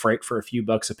Harbor Freight for a few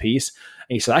bucks a piece.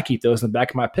 And he said, I keep those in the back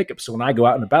of my pickup. So when I go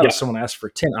out and about, if someone asks for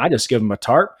 10, I just give them a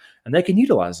tarp and they can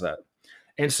utilize that.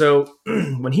 And so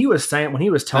when he was telling us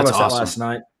that last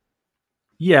night,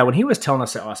 when he was telling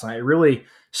us that last night, it really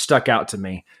stuck out to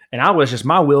me. And I was just,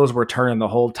 my wheels were turning the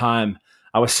whole time.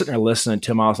 I was sitting there listening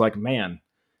to him. I was like, man,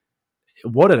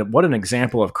 what an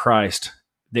example of Christ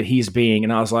that he's being.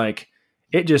 And I was like,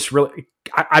 it just really,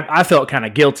 I felt kind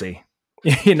of guilty,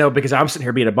 because I'm sitting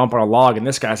here being a bump on a log and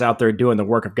this guy's out there doing the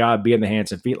work of God, being the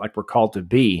hands and feet like we're called to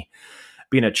be,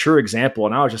 being a true example.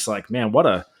 And I was just like, man, what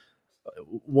a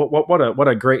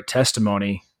great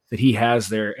testimony that he has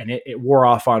there. And it wore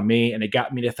off on me, and it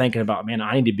got me to thinking about, man,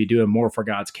 I need to be doing more for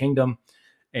God's kingdom.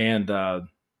 And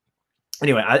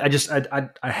anyway,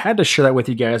 I had to share that with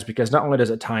you guys, because not only does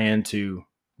it tie into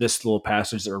this little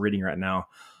passage that we're reading right now,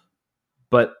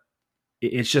 but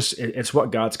it's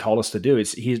what God's called us to do.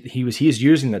 He's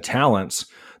using the talents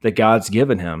that God's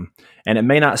given him, and it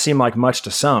may not seem like much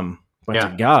to some, but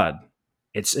to God,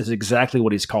 it's exactly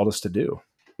what he's called us to do.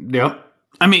 Yep.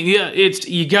 I mean,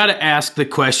 you got to ask the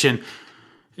question.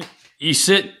 You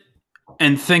sit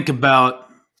and think about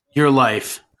your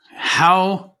life.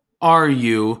 How are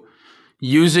you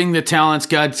using the talents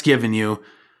God's given you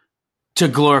to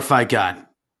glorify God?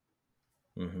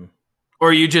 Mm-hmm. Or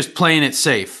are you just playing it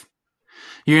safe?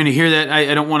 You're going to hear that.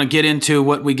 I don't want to get into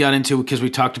what we got into because we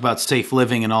talked about safe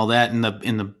living and all that in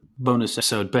the bonus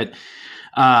episode. But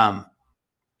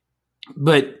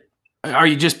are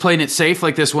you just playing it safe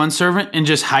like this one servant and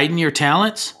just hiding your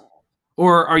talents?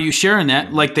 Or are you sharing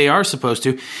that like they are supposed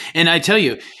to? And I tell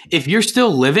you, if you're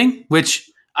still living, which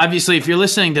obviously if you're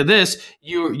listening to this,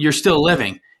 you're still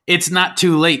living. It's not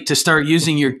too late to start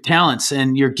using your talents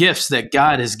and your gifts that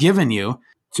God has given you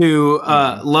to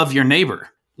love your neighbor.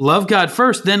 Love God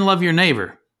first, then love your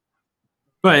neighbor.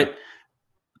 But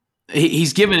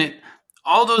he's given it.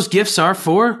 All those gifts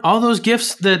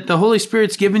that the Holy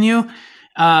Spirit's given you,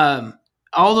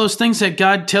 all those things that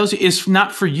God tells you is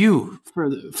not for you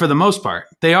for the most part.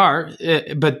 They are,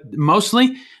 but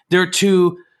mostly they're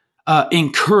to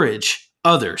encourage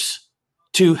others,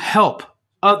 to help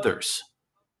others.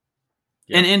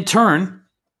 Yeah. And in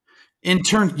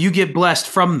turn, you get blessed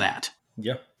from that.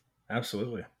 Yeah,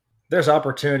 absolutely. There's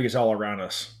opportunities all around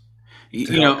us.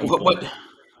 Yeah.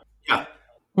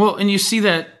 Well, and you see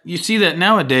that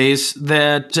nowadays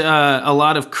that a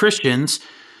lot of Christians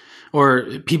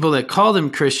or people that call them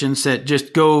Christians that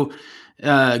just go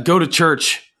to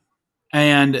church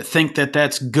and think that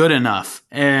that's good enough,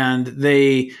 and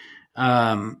they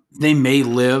may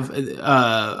live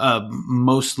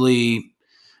mostly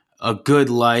a good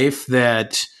life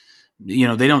that,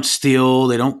 they don't steal,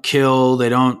 they don't kill, they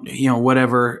don't,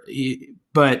 whatever,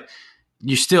 but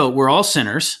we're all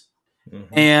sinners.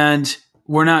 Mm-hmm. And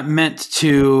we're not meant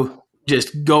to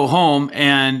just go home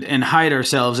and hide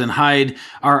ourselves and hide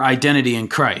our identity in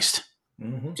Christ.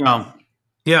 Mm-hmm.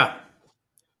 Yeah.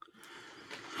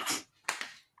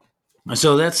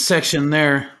 So that's section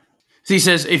there. So he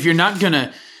says, if you're not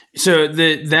gonna, so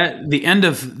the end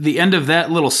of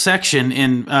that little section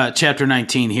in chapter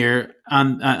 19 here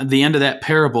on the end of that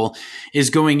parable is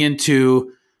going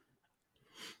into.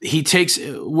 He takes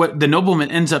what the nobleman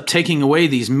ends up taking away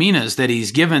these minas that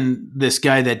he's given this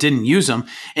guy that didn't use them,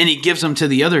 and he gives them to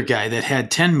the other guy that had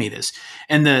 10 minas.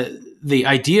 And the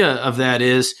idea of that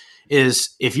is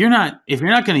if you're not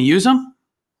going to use them,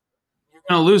 you're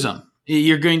going to lose them.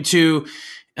 You're going to.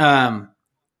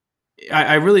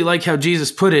 I really like how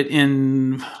Jesus put it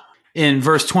in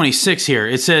verse 26 here.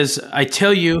 It says, "I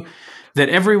tell you that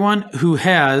everyone who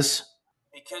has."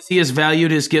 Because he has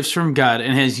valued his gifts from God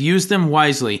and has used them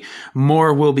wisely,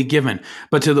 more will be given.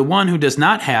 But to the one who does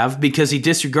not have, because he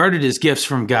disregarded his gifts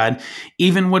from God,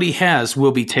 even what he has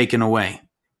will be taken away.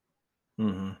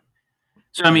 Mm-hmm.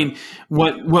 So, I mean,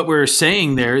 what we're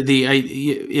saying there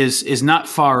is not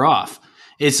far off.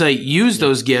 It's like, use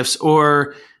those gifts,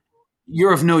 or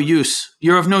you're of no use.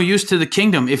 You're of no use to the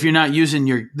kingdom if you're not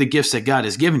using the gifts that God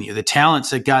has given you, the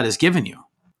talents that God has given you.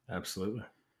 Absolutely.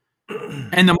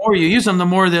 And the more you use them, the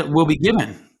more that will be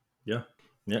given. Yeah.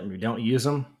 If you don't use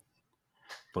them,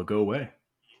 they'll go away.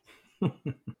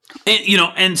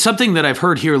 And something that I've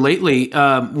heard here lately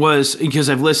was, because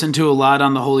I've listened to a lot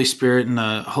on the Holy Spirit and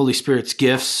the Holy Spirit's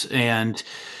gifts, and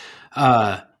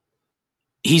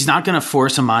he's not going to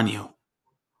force them on you.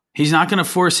 He's not going to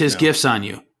force his gifts on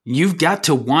you. You've got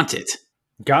to want it.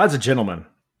 God's a gentleman.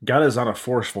 God is not a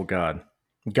forceful God.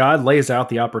 God lays out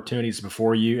the opportunities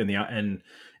before you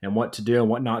and what to do and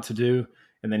what not to do.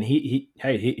 And then he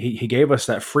gave us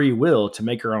that free will to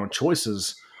make our own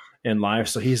choices in life.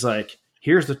 So he's like,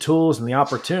 here's the tools and the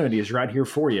opportunity is right here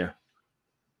for you.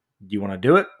 Do you want to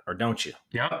do it or don't you?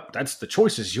 Yep. That's the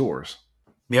choice is yours.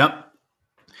 Yep.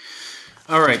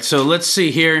 All right. So let's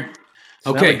see here.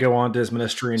 So okay. Now we go on to his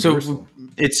ministry in Jerusalem.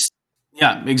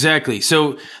 Yeah, exactly.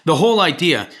 So the whole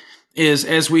idea is,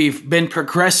 as we've been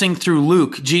progressing through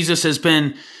Luke, Jesus has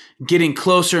been getting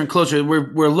closer and closer.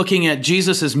 We're looking at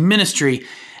Jesus's ministry,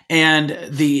 and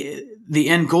the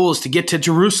end goal is to get to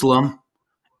Jerusalem,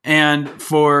 and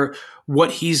for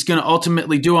what he's going to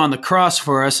ultimately do on the cross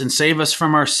for us and save us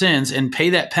from our sins and pay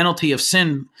that penalty of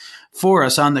sin for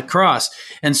us on the cross.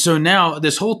 And so now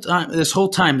this whole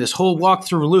walk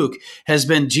through Luke has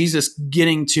been Jesus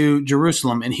getting to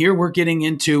Jerusalem. And here we're getting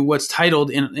into what's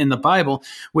titled in the Bible,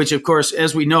 which of course,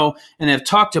 as we know and have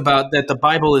talked about, that the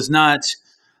Bible is not,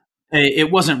 it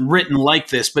wasn't written like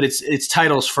this, but it's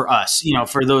titles for us,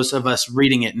 for those of us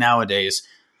reading it nowadays.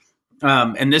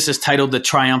 And this is titled The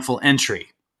Triumphal Entry.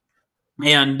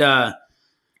 And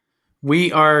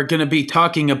we are going to be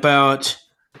talking about,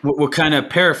 we'll kind of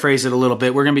paraphrase it a little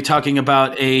bit. We're going to be talking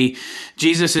about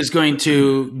Jesus is going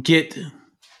to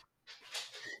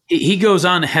he goes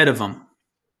on ahead of them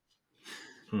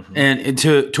and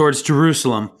towards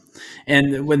Jerusalem.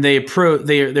 And when they're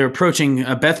approaching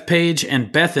Bethpage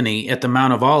and Bethany at the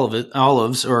Mount of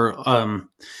Olives, or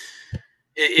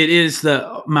it is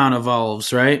the Mount of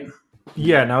Olives, right?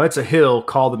 Yeah, no, it's a hill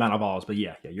called the Mount of Olives, but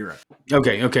yeah, you're right.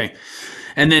 Okay.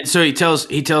 And then so he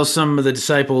tells some of the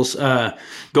disciples,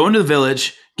 go into the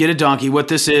village, get a donkey. What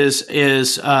this is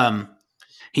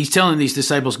he's telling these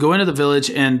disciples, go into the village,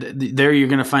 and there you're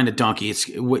going to find a donkey.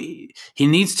 He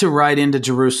needs to ride into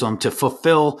Jerusalem to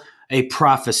fulfill a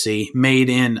prophecy made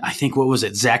in, I think, what was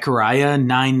it, Zechariah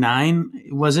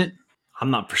 9:9, was it?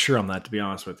 I'm not for sure on that, to be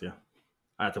honest with you.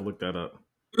 I have to look that up.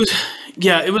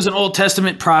 It was an Old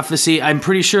Testament prophecy. I'm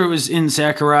pretty sure it was in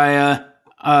Zechariah.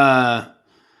 That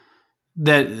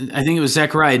I think it was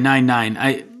Zechariah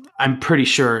 9:9. I'm pretty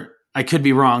sure. I could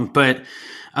be wrong, but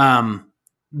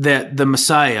that the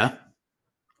Messiah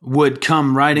would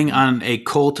come riding on a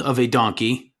colt of a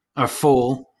donkey, a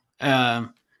foal. A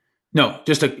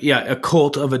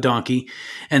colt of a donkey.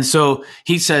 And so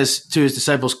he says to his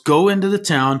disciples, go into the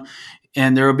town,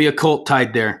 and there will be a colt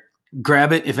tied there.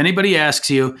 Grab it. If anybody asks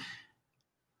you,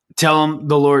 tell them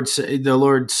the Lord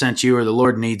sent you, or the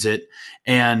Lord needs it,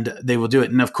 and they will do it.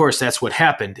 And of course, that's what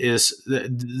happened. Is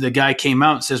the guy came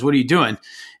out and says, "What are you doing?"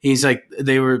 He's like,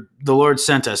 the Lord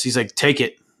sent us. He's like, take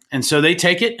it. And so they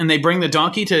take it and they bring the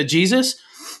donkey to Jesus,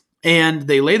 and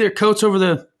they lay their coats over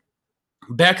the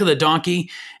back of the donkey,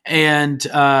 and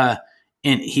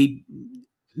they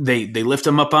lift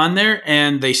him up on there,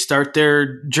 and they start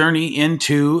their journey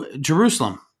into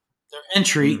Jerusalem, their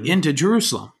entry into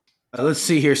Jerusalem. Let's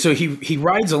see here. So he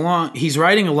rides along. He's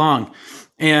riding along,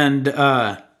 and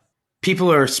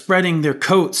people are spreading their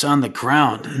coats on the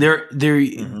ground.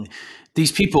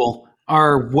 These people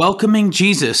are welcoming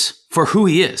Jesus for who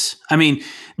he is. I mean,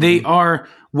 they are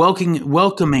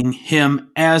welcoming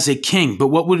him as a king. But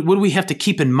what we have to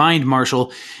keep in mind,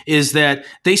 Marshall, is that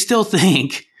they still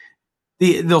think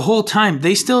the whole time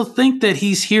they still think that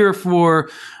he's here for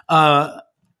an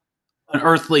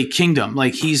earthly kingdom.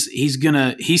 Like he's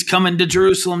coming to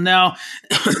Jerusalem now.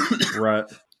 Right.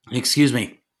 Excuse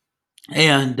me.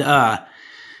 And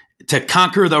to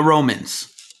conquer the Romans.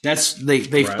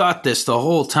 They've thought this the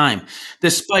whole time,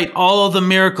 despite all of the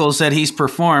miracles that he's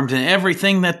performed and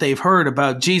everything that they've heard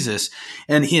about Jesus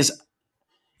and his,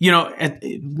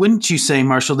 wouldn't you say,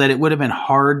 Marshall, that it would have been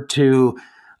hard to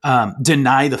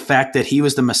deny the fact that he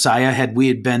was the Messiah had we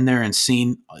had been there and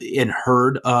seen and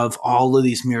heard of all of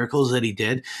these miracles that he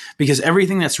did? Because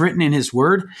everything that's written in his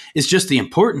word is just the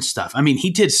important stuff. I mean, he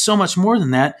did so much more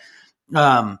than that.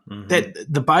 That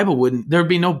the Bible there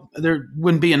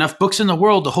wouldn't be enough books in the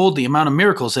world to hold the amount of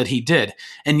miracles that he did.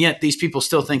 And yet these people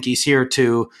still think he's here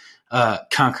to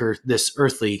conquer this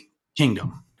earthly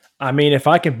kingdom. I mean, if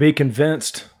I can be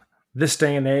convinced this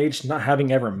day and age, not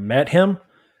having ever met him,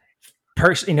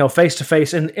 face to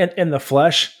face in the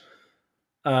flesh,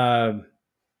 I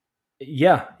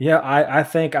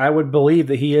think I would believe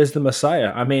that he is the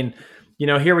Messiah. I mean,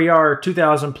 here we are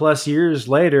 2,000 plus years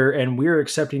later, and we're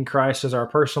accepting Christ as our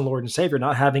personal Lord and Savior,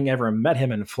 not having ever met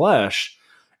him in flesh.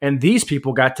 And these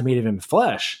people got to meet him in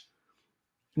flesh.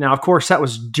 Now, of course, that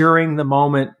was during the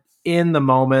moment, in the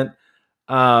moment.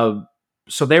 So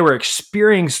they were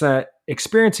experiencing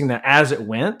that as it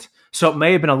went. So it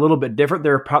may have been a little bit different. They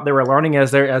were learning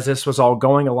as this was all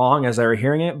going along, as they were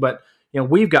hearing it. But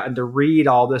we've gotten to read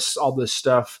all this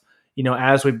stuff,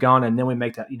 as we've gone, and then we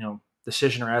make that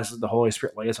decision, or as the Holy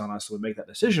Spirit lays on us, we make that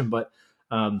decision. But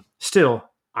still,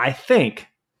 I think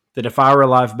that if I were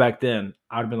alive back then,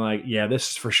 I'd have been like, yeah,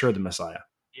 this is for sure the Messiah.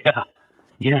 Yeah.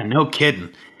 Yeah, no kidding.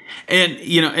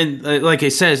 And, like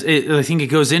it says, I think it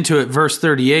goes into it, verse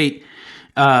 38.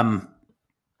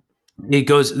 It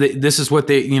goes, this is what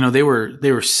they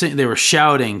were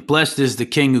shouting, "Blessed is the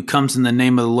King who comes in the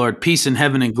name of the Lord, peace in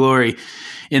heaven and glory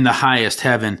in the highest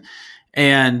heaven."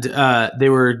 And they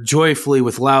were joyfully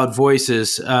with loud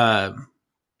voices,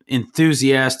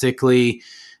 enthusiastically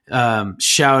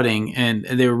shouting, and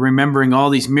they were remembering all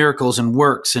these miracles and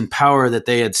works and power that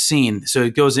they had seen. So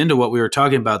it goes into what we were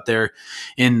talking about there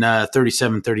in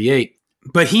 37, 38.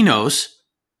 But he knows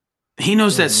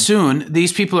that soon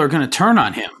these people are going to turn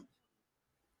on him.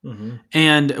 Mm-hmm.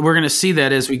 And we're going to see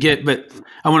that as we get, but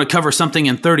I want to cover something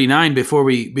in 39 before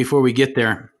we get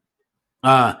there.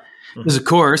 Because of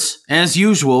course, as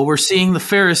usual, we're seeing the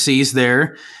Pharisees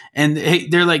there, and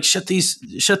they're like, shut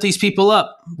these people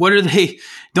up. What are they?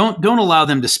 Don't allow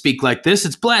them to speak like this.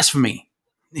 It's blasphemy.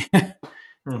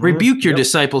 Rebuke your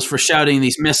disciples for shouting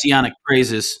these messianic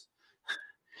praises.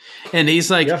 And he's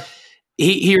like,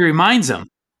 he reminds them.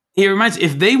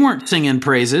 If they weren't singing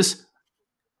praises,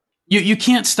 you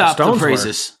can't stop the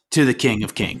praises to the King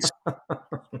of Kings.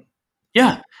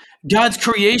 Yeah, God's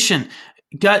creation.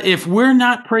 God, if we're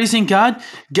not praising God,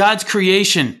 God's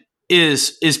creation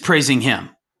is praising Him.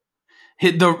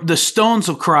 The stones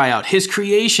will cry out. His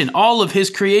creation, all of His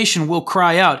creation will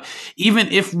cry out, even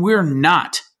if we're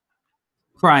not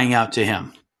crying out to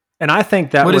Him. And I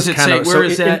think that what was does it kind say? of Where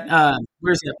is that?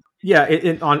 Where's that? Yeah,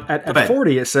 at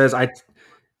 40 it says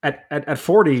at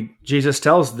 40 Jesus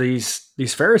tells these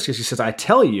Pharisees, he says, "I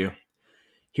tell you,"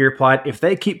 he replied, "if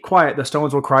they keep quiet, the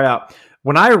stones will cry out."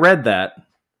 When I read that,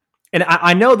 and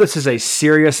I know this is a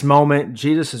serious moment.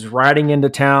 Jesus is riding into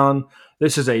town.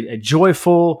 This is a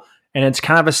joyful, and it's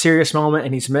kind of a serious moment,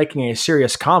 and he's making a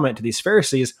serious comment to these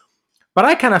Pharisees. But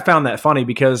I kind of found that funny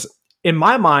because in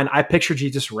my mind, I picture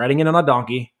Jesus riding in on a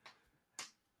donkey,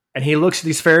 and he looks at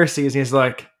these Pharisees, and he's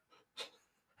like,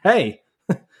 "Hey,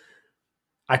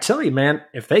 I tell you, man,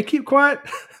 if they keep quiet,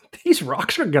 these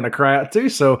rocks are going to cry out too.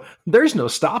 So there's no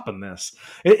stopping this."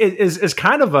 It's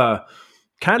kind of a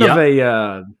kind of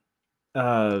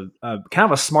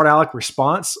a smart aleck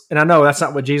response. And I know that's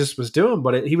not what Jesus was doing,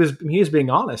 but he was being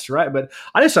honest, right? But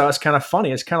I just thought it was kind of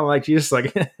funny. It's kind of like Jesus,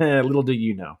 like, little do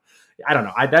you know. I don't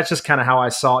know. That's just kind of how I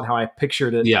saw it, how I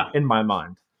pictured it in my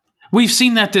mind. We've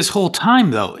seen that this whole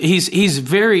time, though.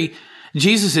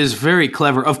 Jesus is very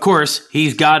clever. Of course,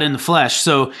 he's God in the flesh,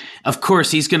 so of course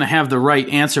he's going to have the right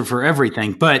answer for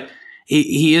everything. But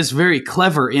he is very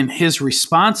clever in his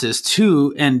responses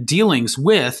to and dealings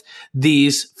with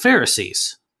these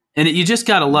Pharisees. And you just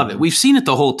got to love it. We've seen it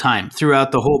the whole time,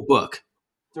 throughout the whole book,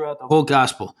 throughout the whole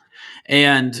gospel.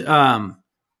 And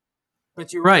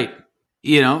but you're right.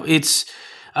 It's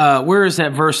where is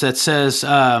that verse that says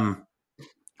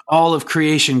all of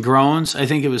creation groans? I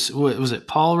think it was it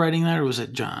Paul writing that, or was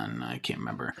it John? I can't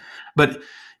remember. But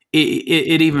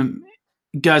it even,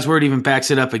 God's word even backs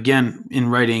it up again in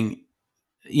writing,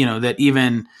 that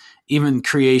even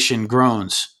creation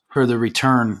groans for the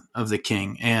return of the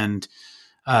King, and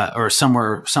or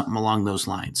something along those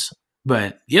lines.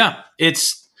 But yeah,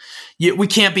 we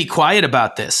can't be quiet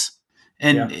about this.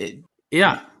 And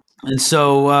and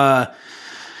so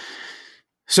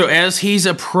so as he's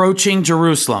approaching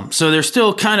Jerusalem, so they're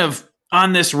still kind of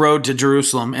on this road to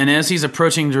Jerusalem. And as he's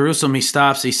approaching Jerusalem, he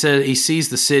stops. He says he sees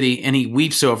the city and he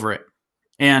weeps over it,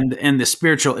 and the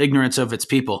spiritual ignorance of its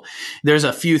people. There's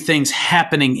a few things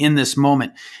happening in this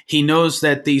moment. He knows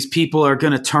that these people are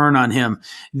going to turn on him.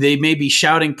 They may be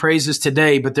shouting praises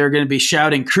today, but they're going to be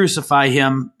shouting, "Crucify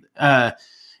him,"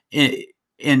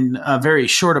 in a very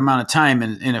short amount of time,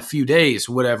 in a few days,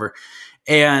 whatever.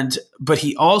 But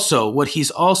what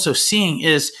he's also seeing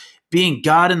is, being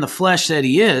God in the flesh that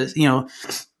he is,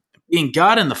 being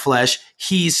God in the flesh,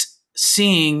 he's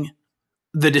seeing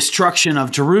the destruction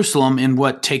of Jerusalem in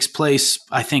what takes place,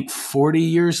 I think, 40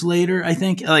 years later,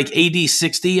 like AD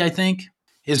 60, I think,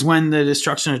 is when the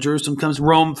destruction of Jerusalem comes.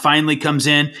 Rome finally comes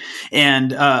in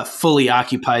and fully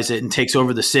occupies it and takes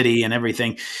over the city and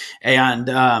everything. And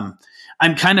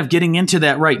I'm kind of getting into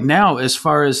that right now, as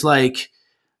far as like,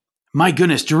 my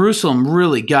goodness, Jerusalem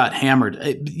really got hammered,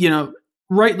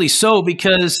 rightly so,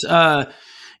 because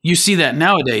you see that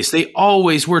nowadays. They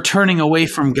always were turning away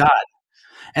from God,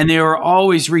 and they were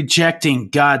always rejecting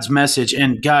God's message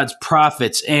and God's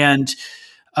prophets, and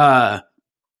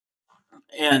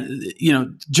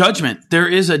judgment. There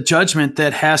is a judgment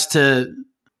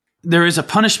there is a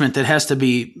punishment that has to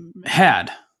be had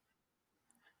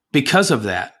because of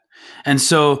that. And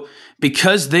so,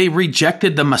 because they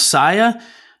rejected the Messiah,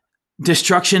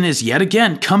 destruction is yet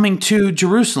again coming to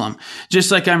Jerusalem,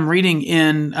 just like I'm reading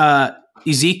in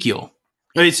Ezekiel.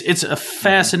 It's a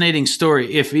fascinating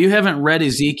story. If you haven't read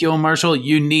Ezekiel, Marshall,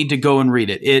 you need to go and read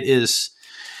it. It is,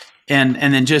 and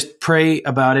then just pray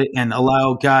about it and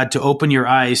allow God to open your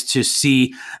eyes to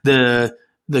see the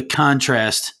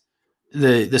contrast,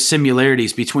 the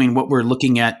similarities between what we're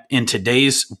looking at in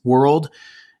today's world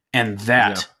and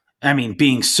that. Yeah. I mean,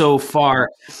 being so far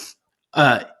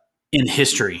in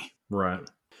history. Right.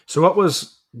 So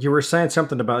you were saying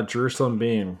something about Jerusalem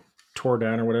being torn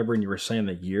down or whatever, and you were saying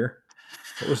the year?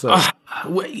 What was that?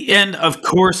 And of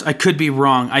course, I could be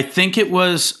wrong. I think it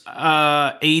was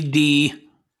A.D.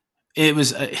 It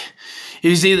was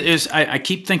either I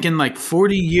keep thinking like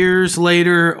 40 years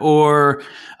later or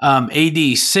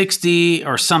A.D. 60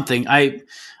 or something. I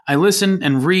listen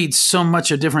and read so much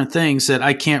of different things that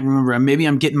I can't remember. Maybe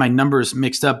I'm getting my numbers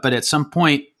mixed up, but at some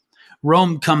point,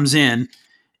 Rome comes in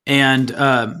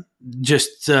and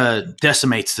just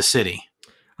decimates the city.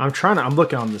 I'm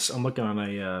looking on this. I'm looking on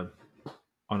a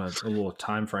little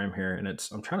time frame here, and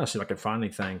I'm trying to see if I can find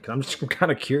anything because I'm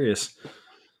kind of curious.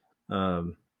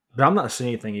 But I'm not seeing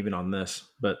anything even on this.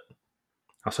 But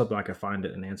I was hoping I could find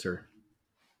it and answer,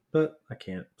 but I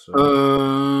can't. So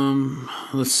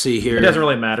let's see here. It doesn't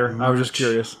really matter. I was just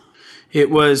curious. It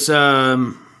was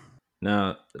no.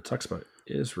 It talks about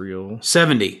Israel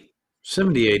 70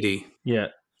 AD. Yeah,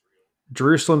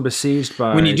 Jerusalem besieged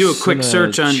by. When you do a quick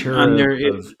search on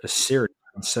there, of Assyria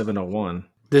in 701.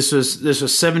 This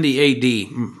was 70 A.D.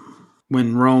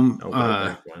 when Rome.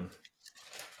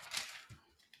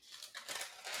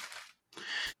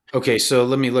 Okay, so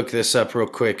let me look this up real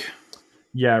quick.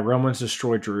 Yeah, Romans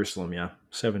destroyed Jerusalem. Yeah,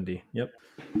 70. Yep.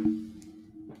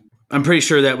 I'm pretty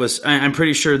sure that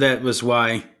was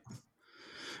why.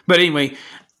 But anyway,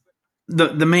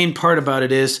 the main part about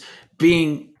it is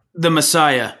being the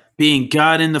Messiah, being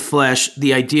God in the flesh.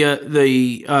 The idea,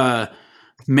 the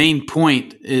main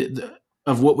point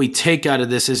of what we take out of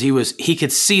this is he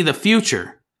could see the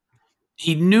future.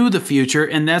 He knew the future,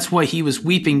 and that's why he was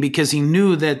weeping, because he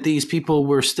knew that these people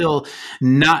were still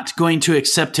not going to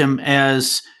accept him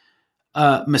as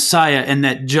Messiah, and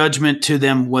that judgment to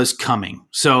them was coming.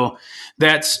 So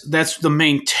that's the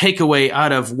main takeaway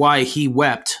out of why he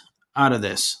wept out of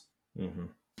this. Mm-hmm.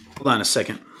 Hold on a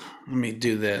second. Let me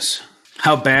do this.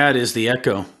 How bad is the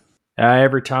echo?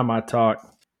 Every time I talk,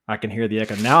 I can hear the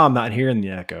echo. Now I'm not hearing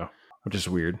the echo, which is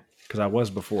weird because I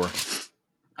was before.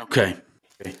 Okay.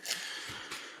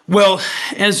 Well,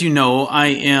 as you know, I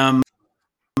am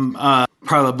I'm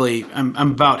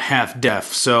about half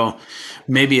deaf, so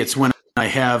maybe it's when I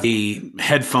have the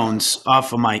headphones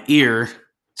off of my ear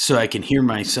so I can hear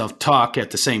myself talk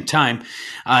at the same time.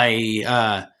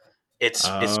 It's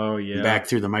back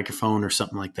through the microphone or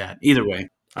something like that. Either way,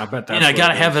 I bet that's. And I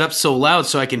gotta have it up so loud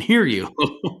so I can hear you.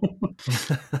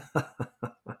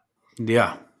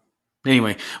 Yeah.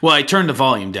 Anyway, well, I turned the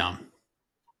volume down,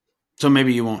 so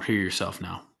maybe you won't hear yourself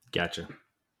now. Gotcha.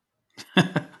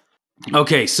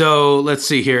 Okay, so let's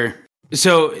see here.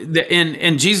 So,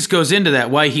 and Jesus goes into that,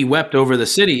 why he wept over the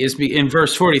city, is in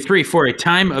verse 43, for a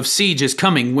time of siege is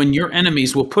coming when your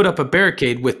enemies will put up a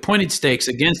barricade with pointed stakes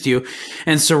against you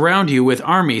and surround you with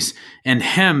armies and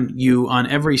hem you on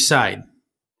every side.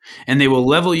 And they will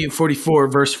level you, 44,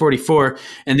 verse 44,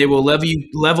 and they will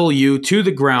level you to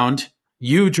the ground,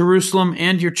 you, Jerusalem,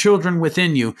 and your children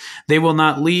within you. They will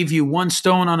not leave you one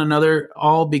stone on another,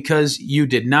 all because you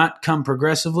did not come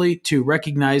progressively to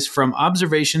recognize from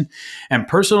observation and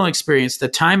personal experience the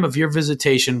time of your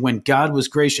visitation when God was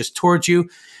gracious towards you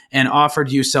and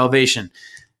offered you salvation.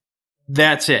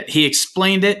 That's it. He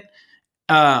explained it.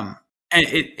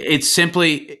 It's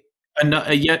simply,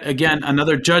 yet again,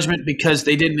 another judgment because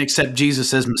they didn't accept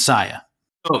Jesus as Messiah.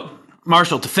 So,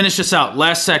 Marshall, to finish this out,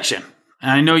 last section. And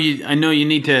I know you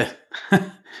need to.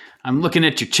 I'm looking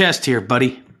at your chest here,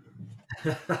 buddy.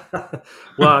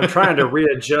 Well, I'm trying to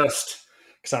readjust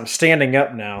because I'm standing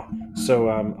up now. So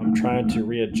I'm trying to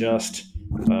readjust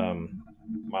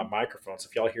my microphone. So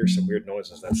if y'all hear some weird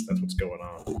noises, that's what's going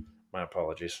on. My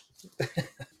apologies.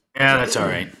 Yeah, that's all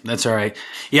right. That's all right.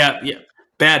 Yeah.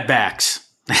 Bad backs.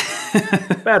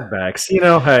 Bad backs.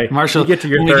 Hey, Marshall, you get to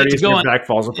your 30s and your back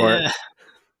falls apart.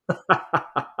 Yeah.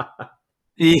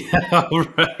 Yeah,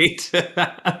 right.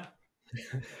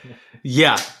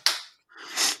 Yeah.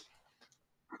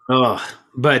 Oh,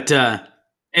 but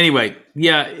anyway,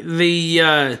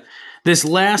 yeah, this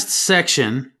last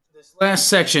section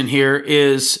here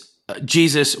is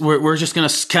Jesus. We're just going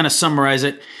to kind of summarize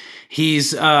it.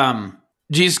 He's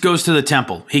Jesus goes to the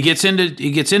temple. He gets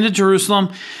into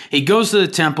Jerusalem. He goes to the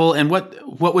temple, and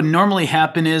what would normally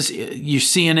happen is you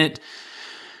see in it.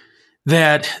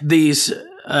 that these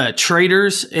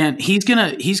traders, and he's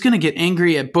gonna get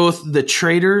angry at both the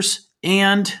traders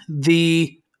and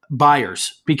the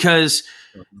buyers, because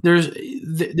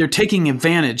they're taking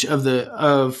advantage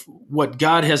of what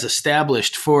God has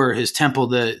established for His temple,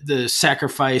 the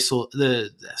sacrificial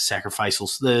the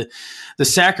sacrifices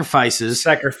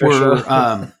Sacrificial.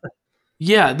 were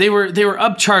they were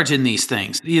upcharging these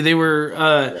things. They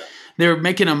were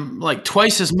making them like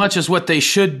twice as much as what they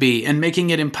should be, and making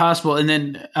it impossible, and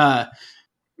then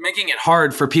making it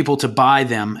hard for people to buy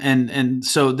them. And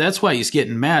so that's why he's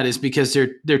getting mad, is because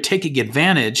they're taking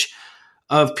advantage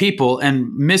of people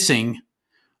and missing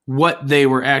what they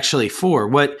were actually for,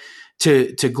 what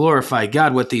to glorify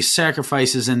God, what these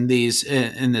sacrifices and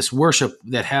this worship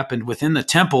that happened within the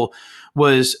temple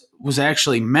was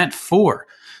actually meant for.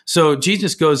 So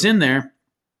Jesus goes in there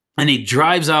and he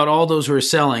drives out all those who are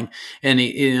selling.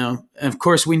 And of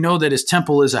course we know that his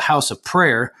temple is a house of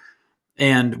prayer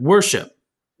and worship,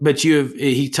 but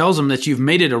he tells them that you've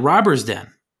made it a robber's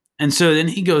den. And so then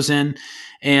he goes in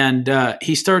and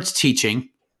he starts teaching.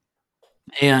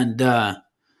 And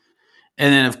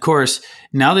then of course,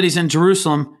 now that he's in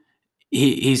Jerusalem,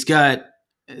 he's got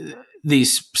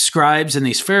these scribes and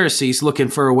these Pharisees looking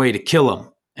for a way to kill him.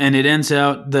 And it ends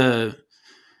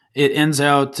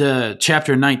out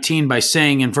chapter 19 by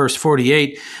saying in verse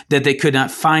 48 that they could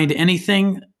not find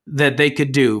anything that they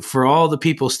could do, for all the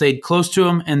people stayed close to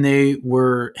him and they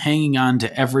were hanging on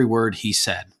to every word he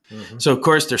said. Mm-hmm. So of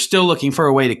course they're still looking for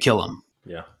a way to kill him.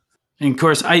 Yeah. And of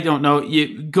course, I don't know,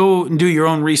 you go and do your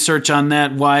own research on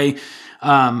that. Why,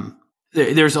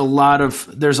 there's a lot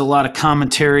of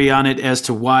commentary on it as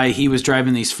to why he was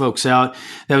driving these folks out.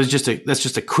 That's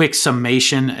just a quick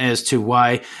summation as to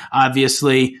why.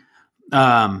 Obviously,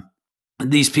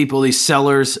 these people, these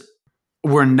sellers,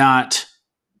 were not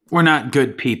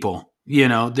good people.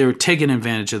 They were taking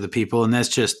advantage of the people, and that's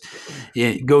just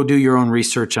go do your own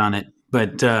research on it.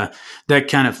 But that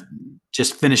kind of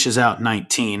just finishes out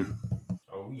 19.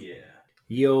 Oh yeah,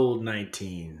 the old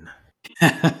 19.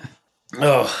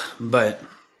 But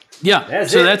yeah,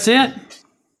 that's it.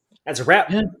 That's a wrap.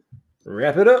 Yeah.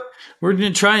 Wrap it up. We're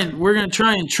gonna try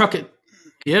and truck it.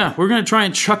 Yeah, we're gonna try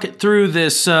and truck it through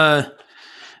this the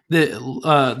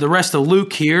rest of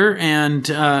Luke here, and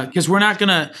because we're not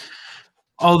gonna,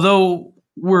 although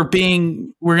we're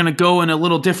gonna go in a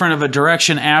little different of a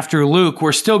direction after Luke,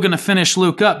 we're still gonna finish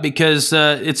Luke up because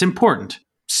it's important.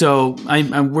 So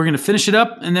we're gonna finish it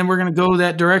up, and then we're gonna go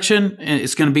that direction, and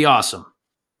it's gonna be awesome.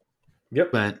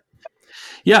 Yep. But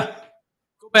yeah,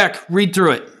 go back, read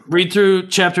through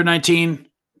chapter 19,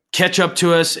 catch up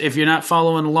to us if you're not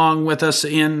following along with us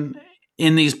in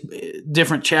these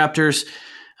different chapters.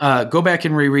 Go back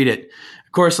and reread it.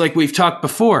 Of course, like we've talked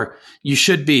before, you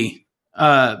should be,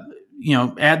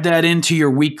 add that into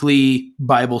your weekly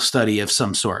Bible study of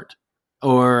some sort,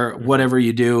 or whatever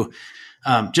you do.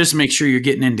 Just make sure you're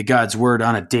getting into God's word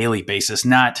on a daily basis,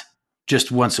 not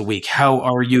just once a week. How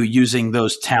are you using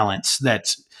those talents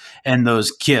and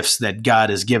those gifts that God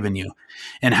has given you?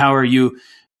 And how are you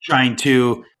trying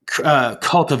to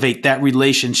cultivate that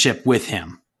relationship with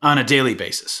him on a daily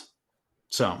basis?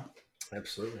 So,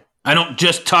 absolutely. I don't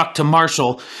just talk to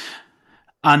Marshall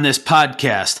on this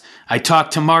podcast. I talk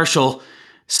to Marshall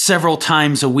several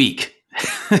times a week.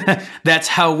 That's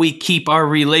how we keep our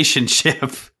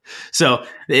relationship. So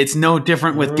it's no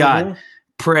different with God.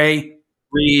 Pray,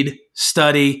 read,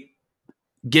 study,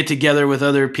 get together with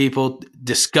other people,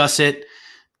 discuss it.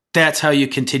 That's how you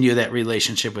continue that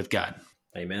relationship with God.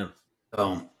 Amen.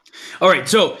 All right.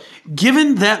 So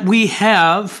given that we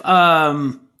have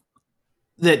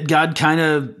that God kind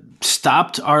of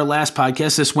stopped our last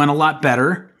podcast, this went a lot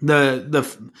better.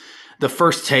 The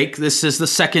first take, this is the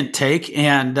second take,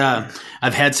 and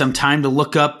I've had some time to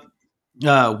look up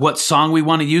what song we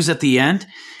want to use at the end.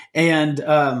 And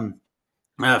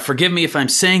forgive me if I'm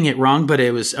saying it wrong, but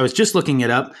I was just looking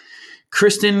it up.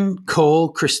 Christine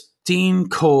Cole,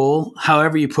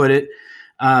 however you put it,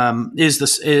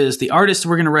 is the artist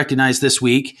we're going to recognize this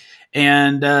week.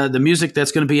 And the music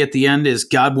that's going to be at the end is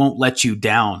God Won't Let You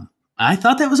Down. I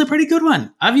thought that was a pretty good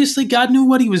one. Obviously, God knew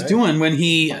what he was doing when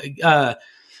he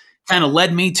kind of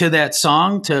led me to that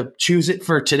song to choose it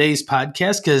for today's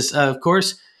podcast. Because, of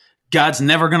course, God's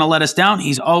never going to let us down.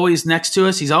 He's always next to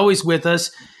us. He's always with us.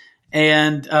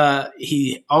 And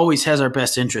he always has our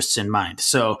best interests in mind.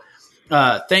 So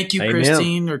thank you, Amen.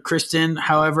 Christine or Kristen.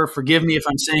 However, forgive me if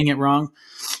I'm saying it wrong,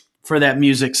 for that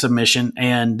music submission.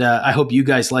 And I hope you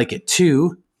guys like it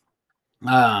too.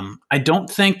 I don't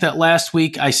think that last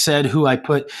week I said who I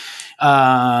put.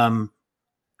 Helen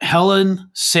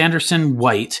Sanderson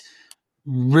White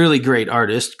really great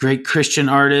artist, great Christian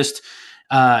artist.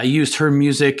 I used her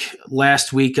music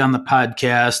last week on the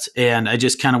podcast, and I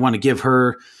just kind of want to give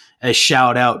her a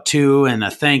shout out too and a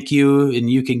thank you. And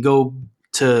you can go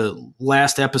to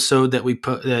last episode that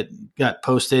that got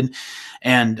posted,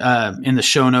 and in the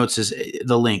show notes is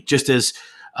the link. Just as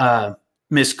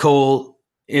Miss Cole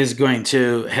is going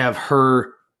to have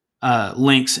her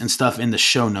links and stuff in the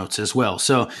show notes as well.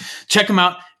 So check them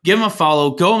out, give them a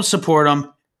follow, go and support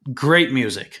them. Great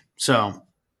music. So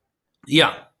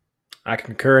yeah. I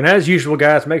concur. And as usual,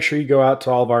 guys, make sure you go out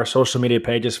to all of our social media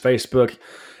pages, Facebook,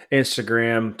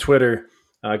 Instagram, Twitter.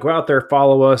 Go out there,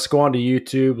 follow us, go on to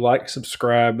YouTube, like,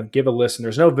 subscribe, give a listen.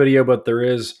 There's no video, but there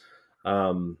is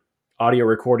audio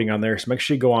recording on there. So make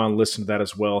sure you go on and listen to that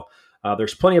as well.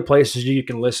 There's plenty of places you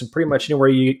can listen, pretty much anywhere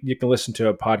you can listen to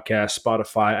a podcast,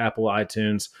 Spotify, Apple,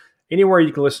 iTunes, anywhere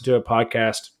you can listen to a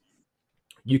podcast,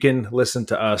 you can listen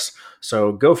to us.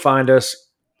 So go find us,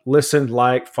 listen,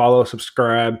 like, follow,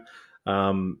 subscribe,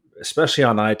 especially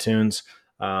on iTunes.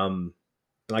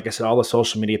 Like I said, all the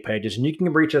social media pages. And you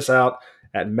can reach us out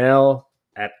at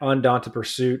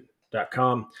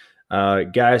mail@undauntedpursuit.com.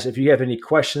 Guys, if you have any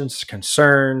questions,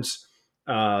 concerns,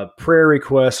 prayer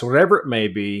requests, whatever it may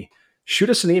be, shoot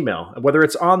us an email, whether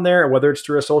it's on there or whether it's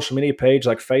through a social media page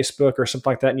like Facebook or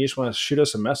something like that, and you just want to shoot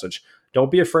us a message.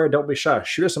 Don't be afraid. Don't be shy.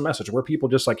 Shoot us a message. We're people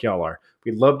just like y'all are.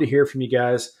 We'd love to hear from you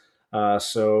guys.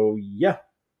 So, yeah,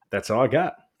 that's all I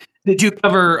got. Did you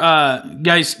cover,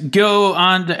 guys, go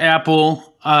on to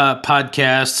Apple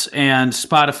Podcasts and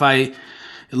Spotify.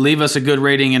 Leave us a good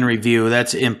rating and review.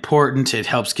 That's important. It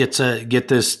helps get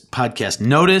this podcast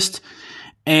noticed.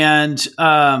 And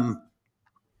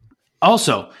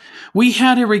also, we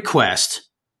had a request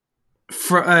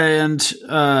for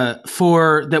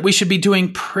that we should be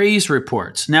doing praise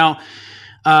reports. Now,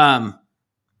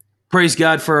 praise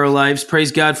God for our lives.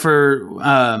 Praise God for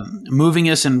moving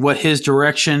us in what His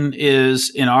direction is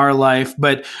in our life.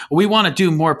 But we want to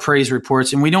do more praise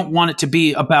reports, and we don't want it to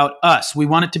be about us. We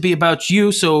want it to be about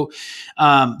you. So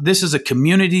this is a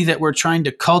community that we're trying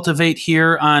to cultivate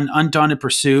here on Undaunted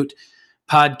Pursuit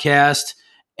podcast.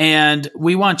 And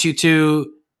we want you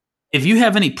to, if you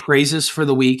have any praises for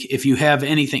the week, if you have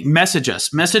anything, message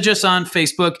us on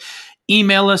Facebook,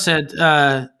 email us at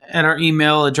our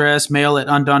email address,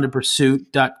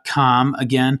 mail@undauntedpursuit.com.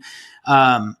 Again,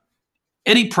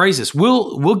 any praises,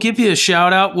 we'll give you a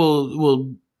shout out.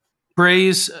 We'll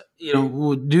praise,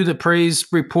 we'll do the praise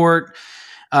report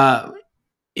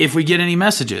if we get any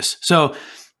messages. So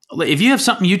if you have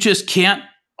something you just can't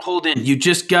hold in, you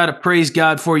just got to praise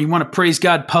God for, you want to praise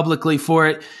God publicly for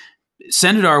it,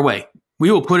 send it our way.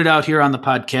 We will put it out here on the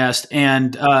podcast,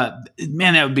 and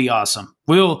man, that would be awesome.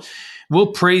 We'll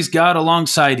praise God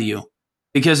alongside of you,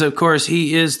 because of course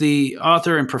He is the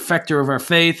author and perfecter of our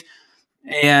faith.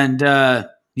 And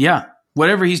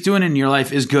whatever He's doing in your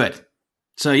life is good.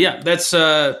 So yeah, that's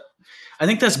I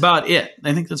think that's about it.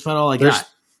 I think that's about all I got.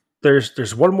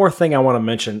 There's one more thing I want to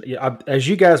mention. As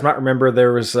you guys might remember,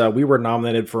 there was we were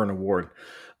nominated for an award.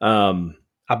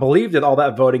 I believe that all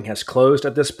that voting has closed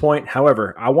at this point.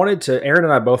 However, Aaron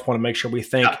and I both want to make sure we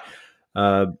thank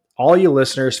all you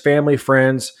listeners, family,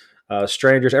 friends,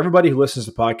 strangers, everybody who listens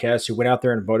to the podcast, who went out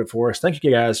there and voted for us. Thank you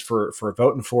guys for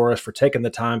voting for us, for taking the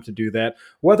time to do that.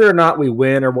 Whether or not we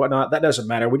win or whatnot, that doesn't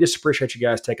matter. We just appreciate you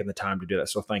guys taking the time to do that.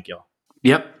 So thank y'all.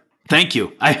 Yep. Thank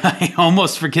you. I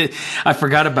almost forgot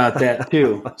about that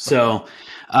too. So,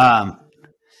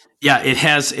 it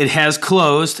has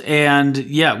closed, and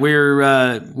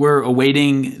we're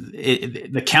awaiting.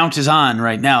 The count is on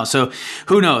right now. So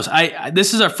who knows?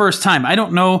 This is our first time. I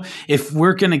don't know if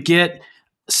we're going to get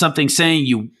something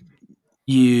saying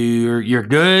you're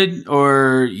good,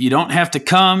 or you don't have to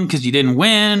come because you didn't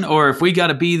win, or if we got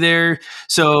to be there.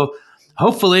 So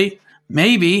hopefully,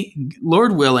 maybe,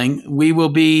 Lord willing, we will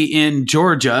be in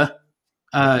Georgia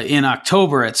in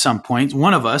October at some point,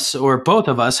 one of us or both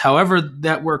of us, however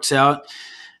that works out,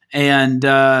 and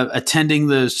attending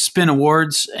the Spin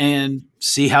Awards and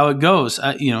see how it goes.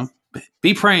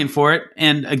 Be praying for it.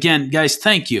 And again, guys,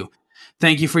 thank you.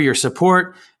 Thank you for your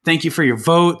support. Thank you for your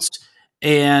votes.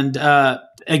 And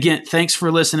again, thanks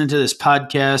for listening to this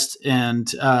podcast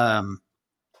and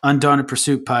Undaunted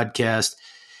Pursuit podcast.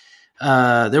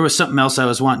 There was something else I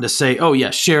was wanting to say. Oh,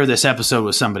 yeah, share this episode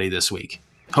with somebody this week.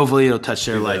 Hopefully it'll touch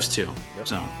their lives too. Yep.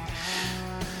 So, all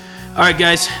right,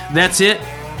 guys, that's it.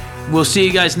 We'll see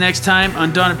you guys next time.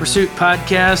 Undaunted Pursuit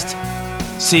podcast.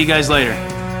 See you guys later.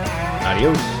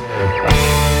 Adios.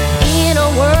 In a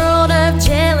world of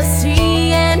jealousy,